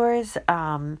dinosaurs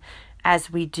as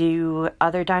we do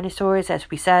other dinosaurs. As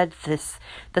we said, the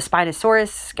Spinosaurus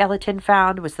skeleton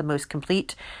found was the most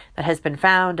complete that has been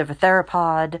found of a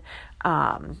theropod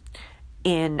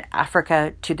in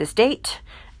Africa to this date.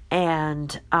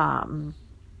 And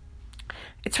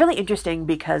it's really interesting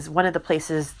because one of the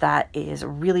places that is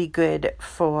really good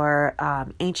for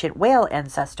ancient whale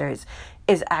ancestors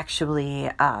is actually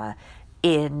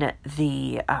in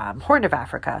the Horn of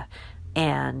Africa,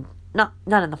 and not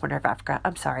in the Horn of Africa.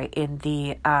 I'm sorry, in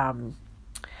the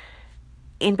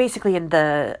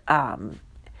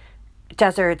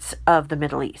deserts of the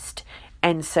Middle East.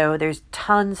 And so there's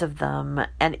tons of them,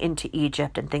 and into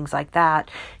Egypt and things like that,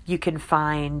 you can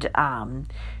find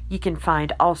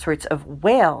all sorts of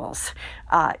whales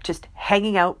just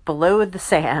hanging out below the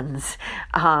sands.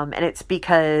 And it's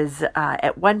because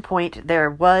at one point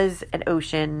there was an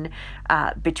ocean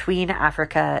between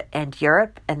Africa and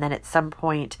Europe, and then at some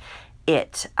point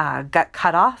it got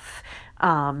cut off.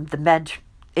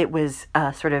 It was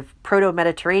sort of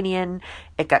proto-Mediterranean.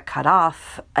 It got cut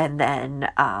off, and then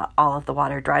all of the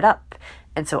water dried up.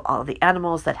 And so all of the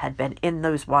animals that had been in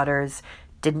those waters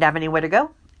didn't have anywhere to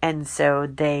go. And so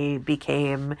they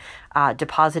became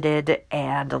deposited,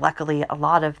 and luckily a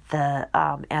lot of the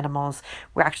animals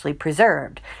were actually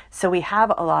preserved. So we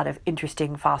have a lot of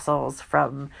interesting fossils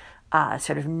from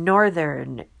sort of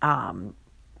northern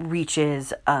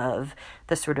reaches of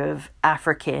the sort of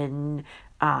African,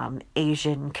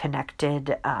 Asian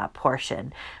connected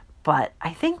portion. But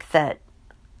I think that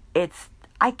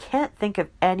I can't think of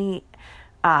any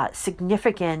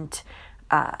significant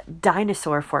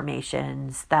dinosaur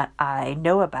formations that I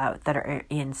know about that are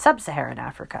in sub-Saharan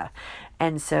Africa.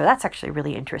 And so that's actually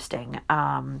really interesting.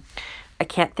 I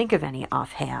can't think of any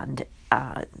offhand.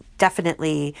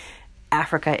 Definitely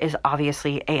Africa is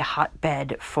obviously a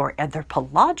hotbed for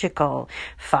anthropological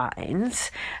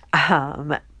finds,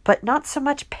 but not so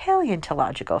much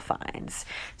paleontological finds.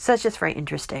 So it's just very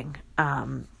interesting.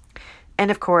 And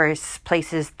of course,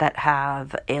 places that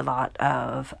have a lot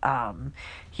of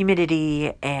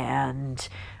humidity and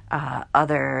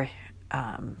other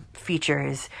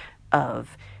features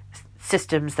of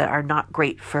systems that are not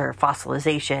great for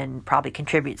fossilization probably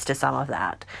contributes to some of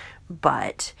that.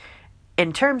 But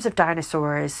in terms of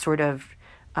dinosaurs, sort of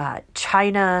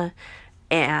China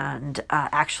and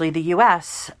actually the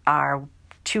U.S. are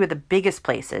two of the biggest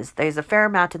places. There's a fair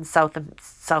amount in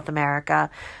South America,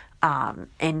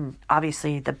 and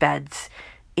obviously the beds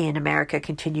in America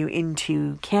continue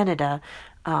into Canada,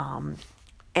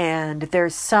 and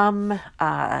there's some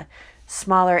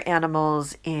smaller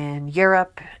animals in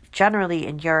Europe. Generally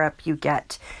in Europe you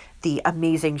get the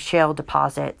amazing shale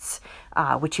deposits,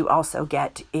 which you also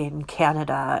get in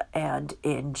Canada and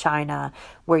in China,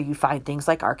 where you find things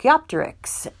like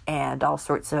Archaeopteryx and all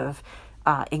sorts of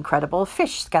incredible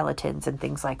fish skeletons and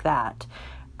things like that.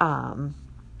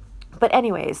 But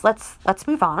anyways, let's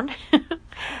move on.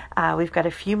 We've got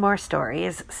a few more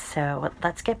stories, so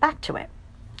let's get back to it.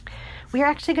 We are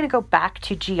actually going to go back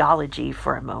to geology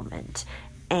for a moment.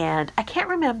 And I can't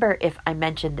remember if I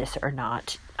mentioned this or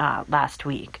not last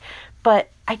week, but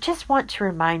I just want to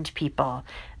remind people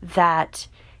that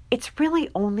it's really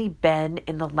only been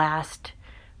in the last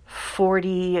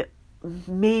 40,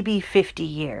 maybe 50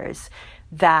 years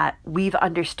that we've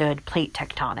understood plate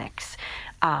tectonics.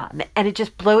 And it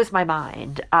just blows my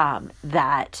mind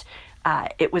that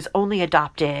it was only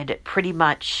adopted pretty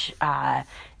much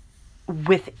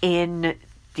within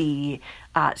the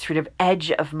sort of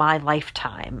edge of my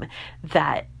lifetime.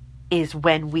 That is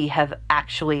when we have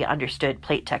actually understood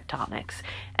plate tectonics.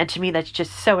 And to me, that's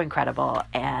just so incredible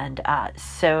and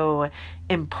so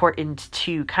important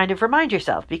to kind of remind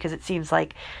yourself, because it seems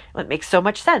like it makes so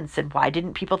much sense. And why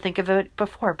didn't people think of it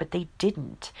before? But they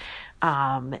didn't.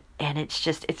 And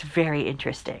it's very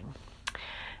interesting.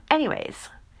 Anyways,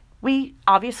 we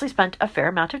obviously spent a fair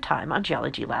amount of time on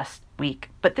geology last week,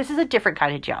 but this is a different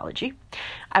kind of geology.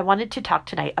 I wanted to talk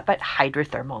tonight about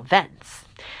hydrothermal vents.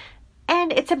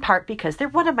 And it's in part because they're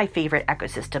one of my favorite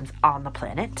ecosystems on the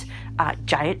planet.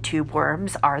 Giant tube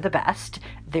worms are the best.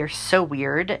 They're so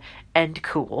weird and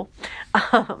cool.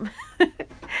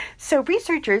 So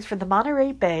researchers from the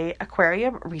Monterey Bay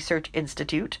Aquarium Research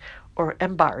Institute, or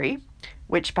MBARI,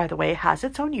 which, by the way, has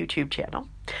its own YouTube channel,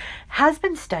 has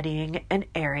been studying an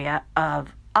area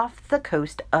off the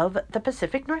coast of the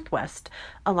Pacific Northwest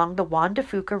along the Juan de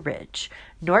Fuca Ridge,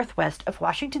 northwest of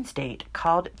Washington State,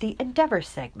 called the Endeavor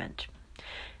Segment.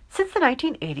 Since the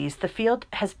 1980s, the field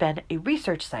has been a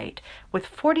research site with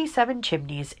 47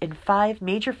 chimneys in 5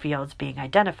 major fields being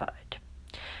identified.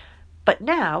 But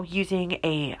now, using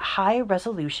a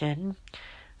high-resolution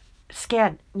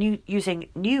using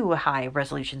new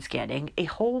high-resolution scanning, a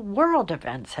whole world of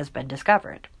vents has been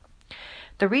discovered.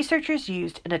 The researchers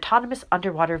used an autonomous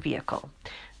underwater vehicle,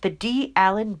 the D.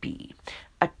 Allen B,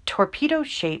 a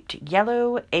torpedo-shaped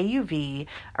yellow AUV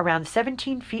around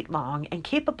 17 feet long and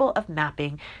capable of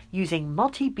mapping using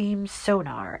multi-beam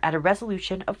sonar at a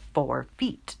resolution of 4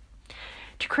 feet,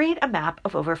 to create a map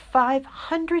of over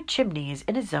 500 chimneys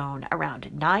in a zone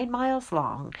around 9 miles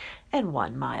long and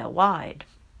 1 mile wide.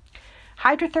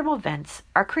 Hydrothermal vents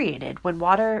are created when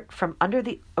water from under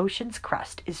the ocean's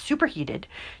crust is superheated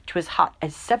to as hot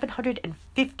as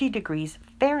 750 degrees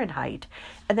Fahrenheit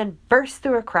and then bursts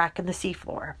through a crack in the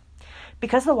seafloor.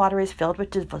 Because the water is filled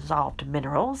with dissolved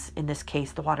minerals, in this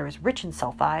case the water is rich in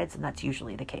sulfides, and that's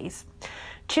usually the case,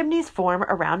 chimneys form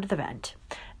around the vent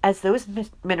as those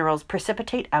minerals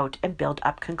precipitate out and build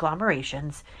up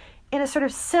conglomerations in a sort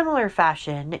of similar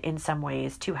fashion in some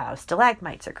ways to how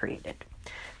stalagmites are created.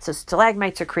 So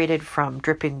stalagmites are created from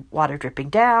water dripping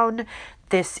down.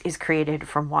 This is created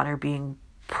from water being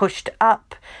pushed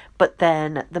up, but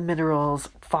then the minerals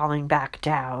falling back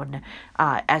down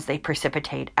as they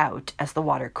precipitate out as the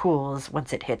water cools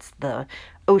once it hits the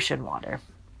ocean water.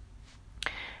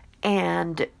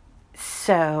 And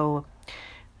so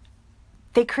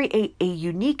they create a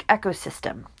unique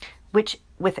ecosystem which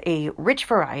with a rich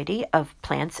variety of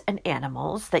plants and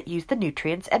animals that use the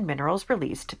nutrients and minerals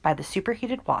released by the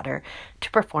superheated water to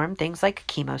perform things like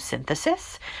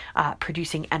chemosynthesis,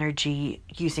 producing energy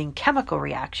using chemical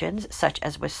reactions such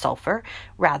as with sulfur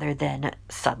rather than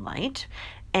sunlight.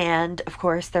 And of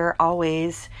course, there are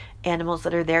always animals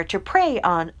that are there to prey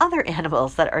on other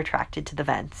animals that are attracted to the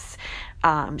vents.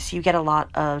 So you get a lot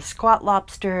of squat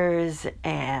lobsters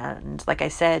and, like I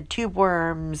said, tube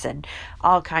worms and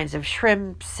all kinds of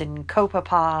shrimps and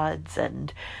copepods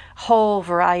and whole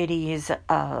varieties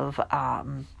of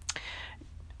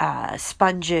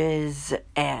sponges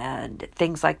and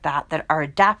things like that are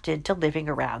adapted to living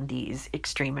around these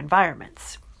extreme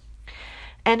environments.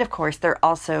 And of course, they're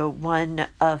also one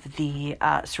of the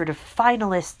sort of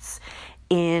finalists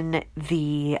in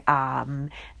the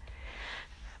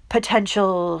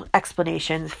potential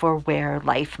explanations for where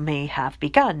life may have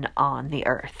begun on the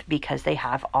Earth, because they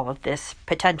have all of this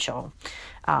potential.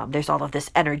 There's all of this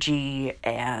energy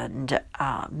and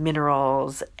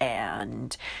minerals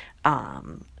and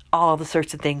all the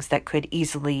sorts of things that could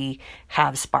easily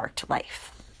have sparked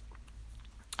life.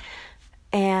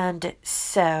 And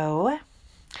so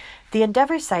the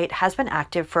Endeavour site has been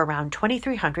active for around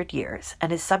 2,300 years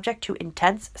and is subject to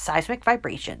intense seismic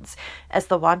vibrations as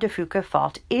the Juan de Fuca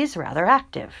fault is rather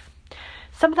active.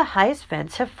 Some of the highest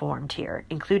vents have formed here,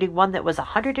 including one that was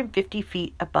 150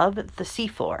 feet above the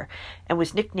seafloor and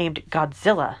was nicknamed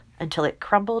Godzilla until it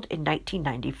crumbled in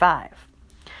 1995.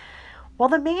 While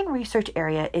the main research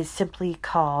area is simply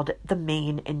called the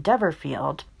Main Endeavour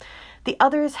Field, the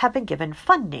others have been given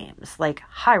fun names like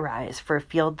High Rise for a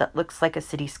field that looks like a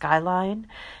city skyline,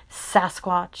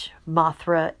 Sasquatch,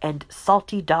 Mothra, and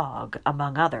Salty Dog,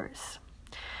 among others.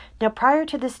 Now, prior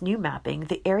to this new mapping,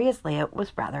 the area's layout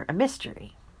was rather a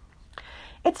mystery.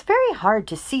 It's very hard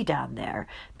to see down there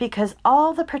because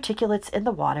all the particulates in the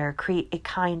water create a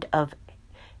kind of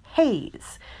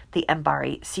haze, the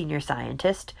MBARI senior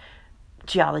scientist,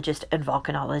 geologist, and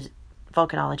volcanologist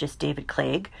David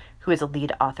Clegg, who is a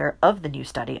lead author of the new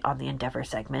study on the Endeavour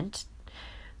segment.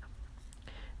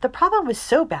 The problem was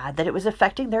so bad that it was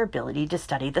affecting their ability to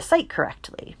study the site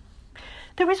correctly.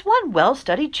 There was one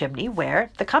well-studied chimney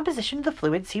where the composition of the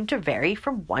fluid seemed to vary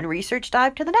from one research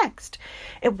dive to the next.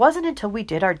 It wasn't until we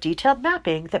did our detailed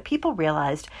mapping that people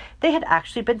realized they had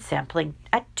actually been sampling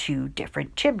at 2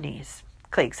 different chimneys,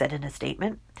 Clegg said in a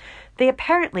statement. They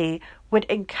apparently would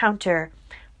encounter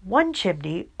one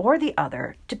chimney or the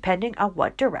other, depending on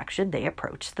what direction they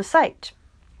approached the site.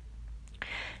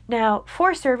 Now,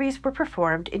 4 surveys were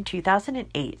performed in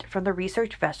 2008 from the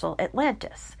research vessel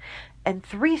Atlantis, and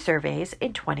 3 surveys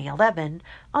in 2011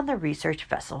 on the research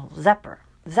vessel Zephyr,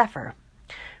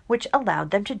 which allowed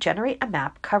them to generate a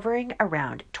map covering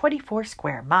around 24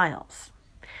 square miles.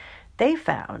 They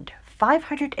found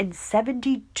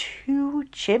 572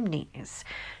 chimneys,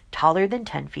 taller than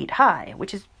 10 feet high,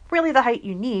 which is really the height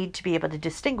you need to be able to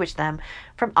distinguish them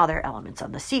from other elements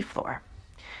on the seafloor.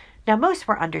 Now, most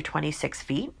were under 26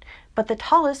 feet, but the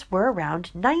tallest were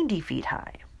around 90 feet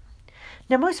high.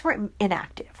 Now, most were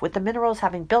inactive, with the minerals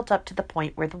having built up to the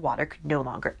point where the water could no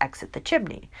longer exit the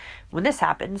chimney. When this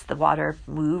happens, the water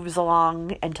moves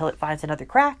along until it finds another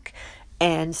crack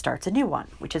and starts a new one,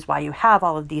 which is why you have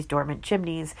all of these dormant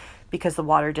chimneys, because the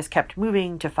water just kept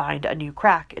moving to find a new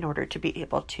crack in order to be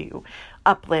able to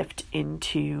uplift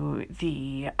into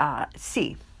the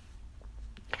sea.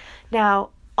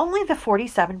 Now, only the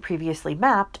 47 previously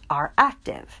mapped are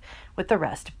active, with the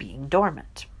rest being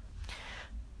dormant.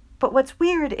 But what's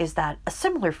weird is that a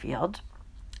similar field,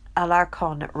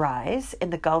 Alarcon Rise in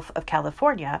the Gulf of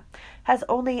California, has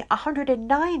only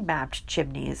 109 mapped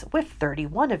chimneys, with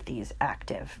 31 of these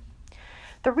active.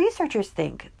 The researchers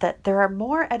think that there are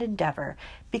more at Endeavour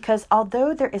because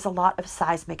although there is a lot of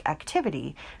seismic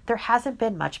activity, there hasn't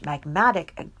been much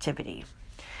magmatic activity.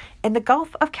 In the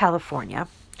Gulf of California,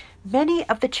 many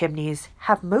of the chimneys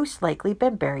have most likely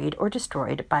been buried or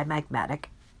destroyed by magmatic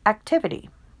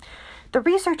activity. The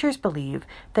researchers believe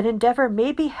that Endeavour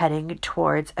may be heading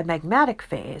towards a magmatic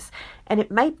phase, and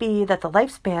it might be that the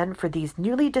lifespan for these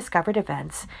newly discovered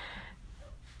events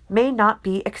may not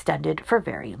be extended for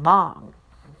very long.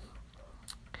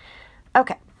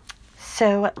 Okay,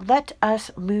 so let us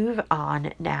move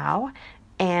on now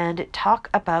and talk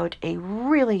about a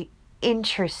really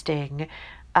interesting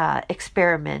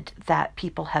experiment that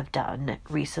people have done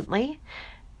recently.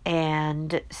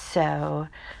 And so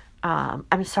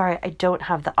I'm sorry I don't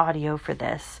have the audio for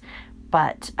this,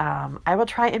 but I will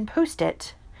try and post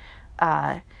it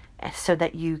so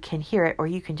that you can hear it, or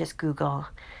you can just Google.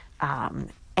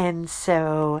 And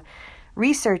so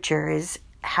researchers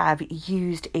have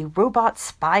used a robot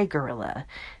spy gorilla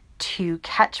to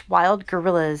catch wild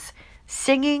gorillas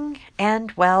singing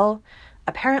and, well,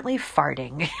 apparently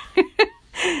farting.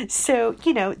 So,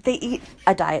 they eat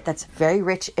a diet that's very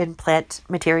rich in plant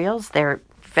materials. They're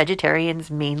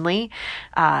vegetarians mainly.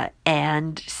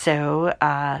 And so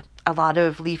a lot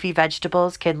of leafy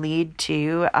vegetables can lead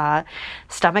to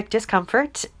stomach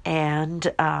discomfort and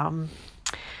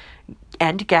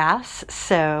gas.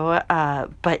 So,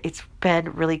 but it's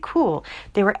been really cool.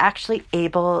 They were actually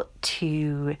able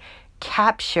to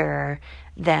capture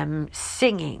them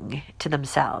singing to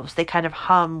themselves. They kind of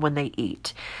hum when they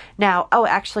eat. Now,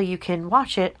 actually, you can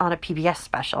watch it on a PBS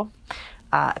special.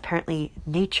 Apparently,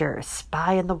 Nature,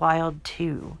 Spy in the Wild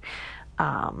 2.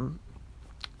 And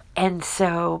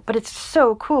so, but it's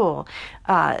so cool.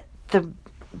 It's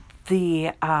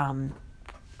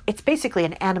basically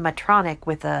an animatronic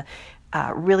with a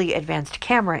really advanced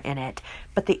camera in it,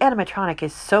 but the animatronic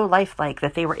is so lifelike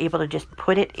that they were able to just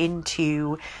put it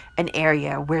into an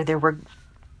area where there were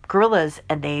gorillas,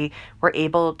 and they were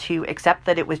able to accept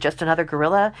that it was just another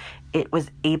gorilla. It was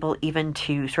able even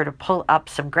to sort of pull up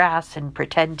some grass and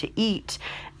pretend to eat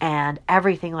and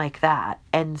everything like that.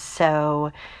 And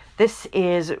so this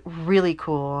is really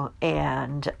cool,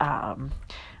 and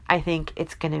I think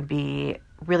it's going to be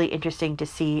really interesting to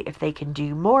see if they can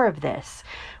do more of this,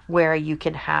 where you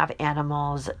can have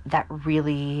animals that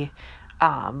really,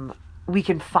 we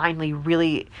can finally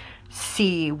really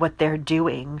see what they're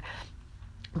doing,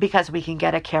 because we can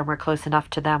get a camera close enough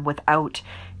to them without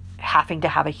having to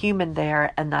have a human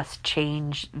there and thus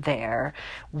change their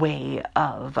way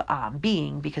of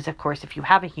being. Because, of course, if you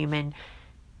have a human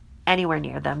anywhere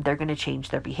near them, they're going to change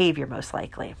their behavior most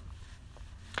likely.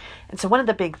 And so one of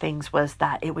the big things was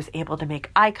that it was able to make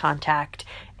eye contact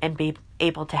and be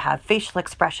able to have facial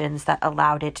expressions that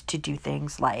allowed it to do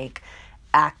things like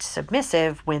act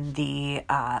submissive when the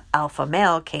alpha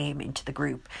male came into the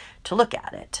group to look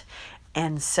at it.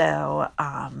 And so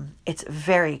it's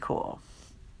very cool.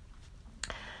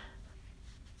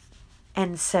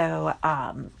 And so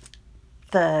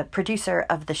the producer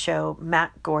of the show,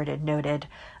 Matt Gordon, noted,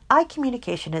 "Eye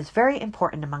communication is very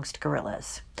important amongst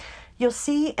gorillas. You'll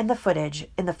see in the footage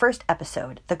in the first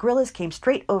episode, the gorillas came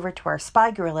straight over to our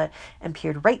spy gorilla and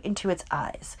peered right into its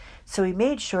eyes. So we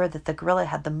made sure that the gorilla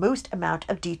had the most amount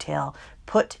of detail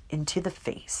put into the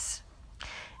face."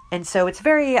 And so it's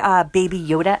very Baby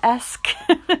Yoda-esque,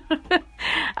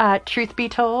 truth be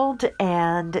told.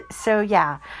 And so,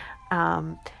 yeah,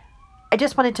 I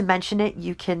just wanted to mention it.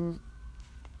 You can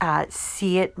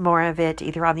see it, more of it,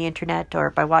 either on the internet or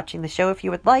by watching the show if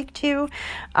you would like to.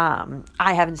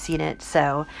 I haven't seen it,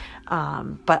 so,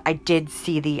 but I did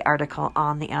see the article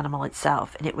on the animal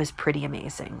itself, and it was pretty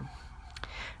amazing.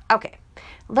 Okay,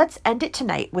 let's end it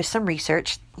tonight with some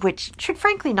research, which should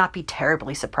frankly not be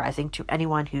terribly surprising to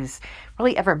anyone who's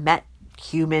really ever met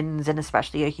humans, and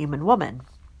especially a human woman.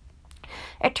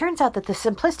 It turns out that the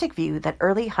simplistic view that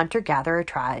early hunter-gatherer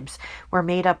tribes were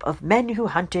made up of men who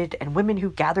hunted and women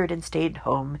who gathered and stayed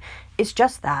home is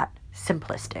just that,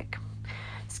 simplistic.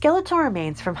 Skeletal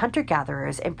remains from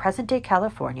hunter-gatherers in present-day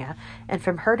California and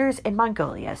from herders in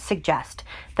Mongolia suggest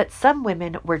that some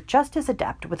women were just as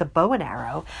adept with a bow and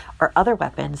arrow or other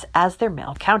weapons as their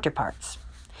male counterparts.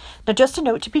 Now, just a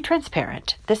note to be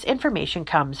transparent, this information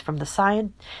comes from the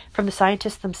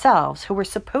scientists themselves, who were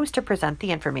supposed to present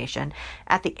the information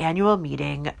at the annual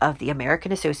meeting of the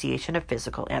American Association of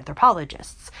Physical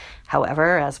Anthropologists.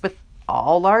 However, as with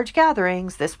all large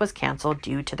gatherings, this was canceled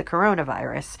due to the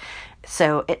coronavirus,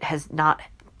 so it has not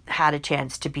had a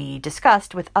chance to be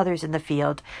discussed with others in the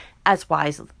field as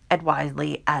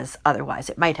widely as otherwise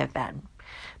it might have been.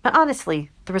 But honestly,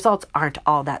 the results aren't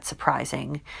all that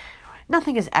surprising.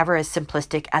 Nothing is ever as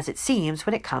simplistic as it seems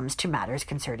when it comes to matters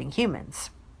concerning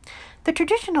humans. The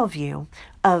traditional view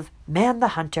of man the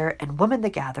hunter and woman the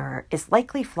gatherer is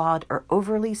likely flawed or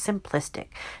overly simplistic,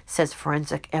 says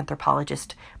forensic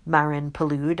anthropologist Marin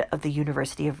Palud of the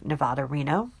University of Nevada,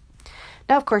 Reno.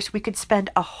 Now, of course, we could spend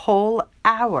a whole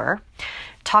hour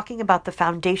talking about the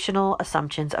foundational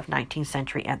assumptions of 19th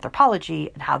century anthropology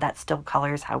and how that still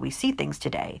colors how we see things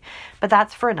today, but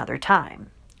that's for another time.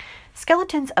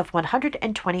 Skeletons of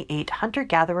 128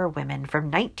 hunter-gatherer women from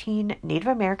 19 Native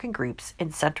American groups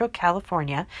in Central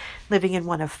California, living in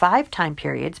one of 5 time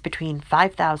periods between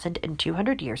 5,000 and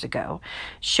 200 years ago,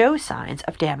 show signs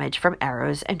of damage from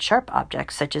arrows and sharp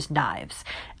objects such as knives,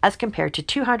 as compared to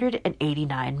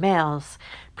 289 males,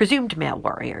 presumed male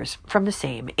warriors, from the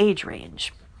same age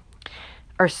range.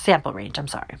 Or sample range, I'm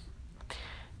sorry.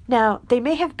 Now, they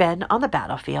may have been on the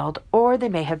battlefield, or they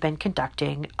may have been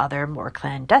conducting other more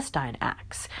clandestine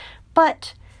acts,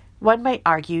 but one might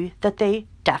argue that they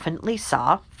definitely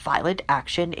saw violent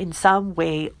action in some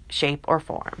way, shape, or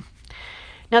form.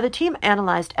 Now, the team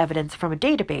analyzed evidence from a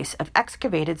database of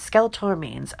excavated skeletal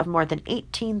remains of more than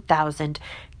 18,000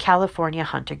 California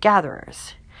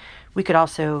hunter-gatherers. We could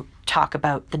also talk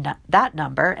about that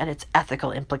number and its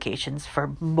ethical implications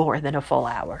for more than a full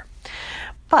hour.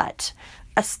 But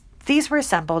these were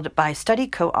assembled by study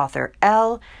co-author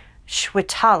Al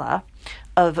Schwitala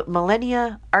of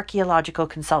Millennia Archaeological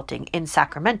Consulting in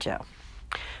Sacramento.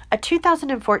 A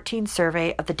 2014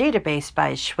 survey of the database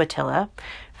by Schwitala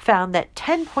found that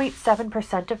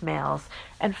 10.7% of males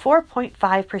and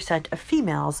 4.5% of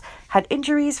females had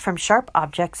injuries from sharp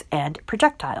objects and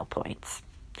projectile points.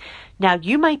 Now,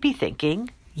 you might be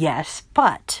thinking, yes,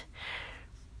 but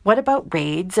what about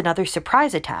raids and other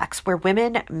surprise attacks where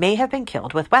women may have been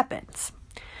killed with weapons?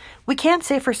 We can't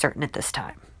say for certain at this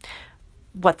time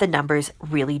what the numbers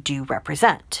really do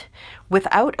represent.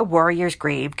 Without a warrior's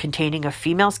grave containing a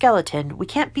female skeleton, we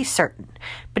can't be certain,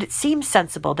 but it seems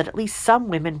sensible that at least some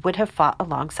women would have fought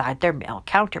alongside their male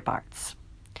counterparts.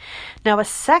 Now, a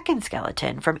second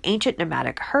skeleton from ancient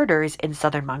nomadic herders in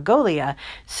southern Mongolia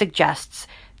suggests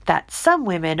that some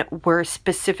women were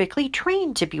specifically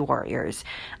trained to be warriors,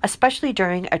 especially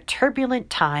during a turbulent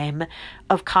time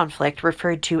of conflict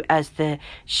referred to as the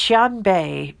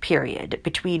Xianbei period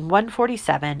between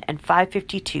 147 and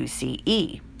 552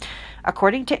 CE,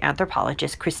 according to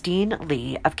anthropologist Christine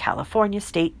Lee of California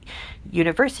State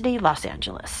University, Los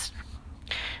Angeles.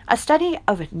 A study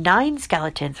of 9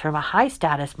 skeletons from a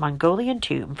high-status Mongolian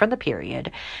tomb from the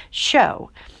period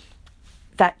show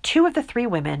that 2 of the 3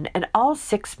 women and all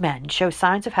 6 men show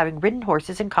signs of having ridden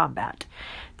horses in combat.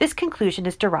 This conclusion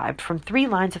is derived from 3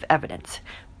 lines of evidence: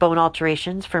 bone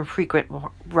alterations from frequent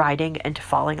riding and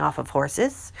falling off of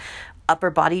horses, upper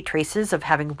body traces of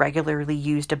having regularly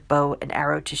used a bow and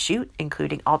arrow to shoot,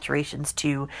 including alterations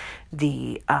to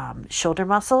the shoulder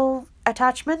muscle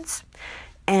attachments,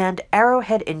 and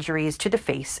arrowhead injuries to the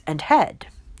face and head.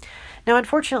 Now,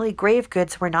 unfortunately, grave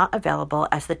goods were not available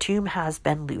as the tomb has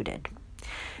been looted.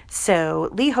 So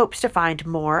Lee hopes to find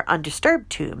more undisturbed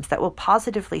tombs that will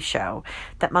positively show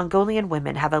that Mongolian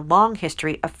women have a long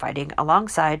history of fighting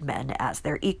alongside men as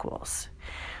their equals.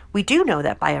 We do know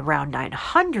that by around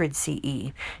 900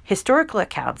 CE, historical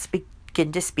accounts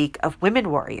begin to speak of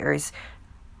women warriors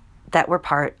that were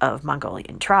part of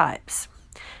Mongolian tribes.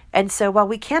 And so while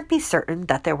we can't be certain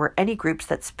that there were any groups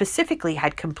that specifically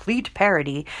had complete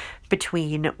parity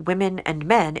between women and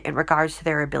men in regards to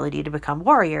their ability to become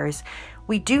warriors,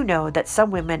 we do know that some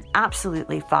women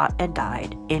absolutely fought and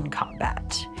died in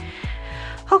combat.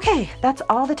 Okay, that's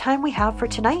all the time we have for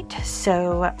tonight.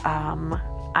 So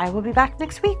I will be back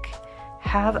next week.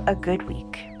 Have a good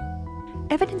week.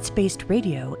 Evidence-Based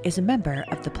Radio is a member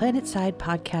of the PlanetSide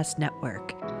Podcast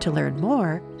Network. To learn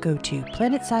more, go to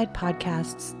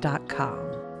planetsidepodcasts.com.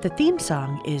 The theme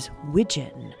song is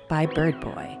Widgeon by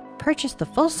Birdboy. Purchase the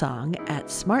full song at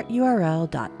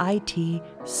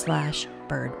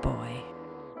smarturl.it/birdboy.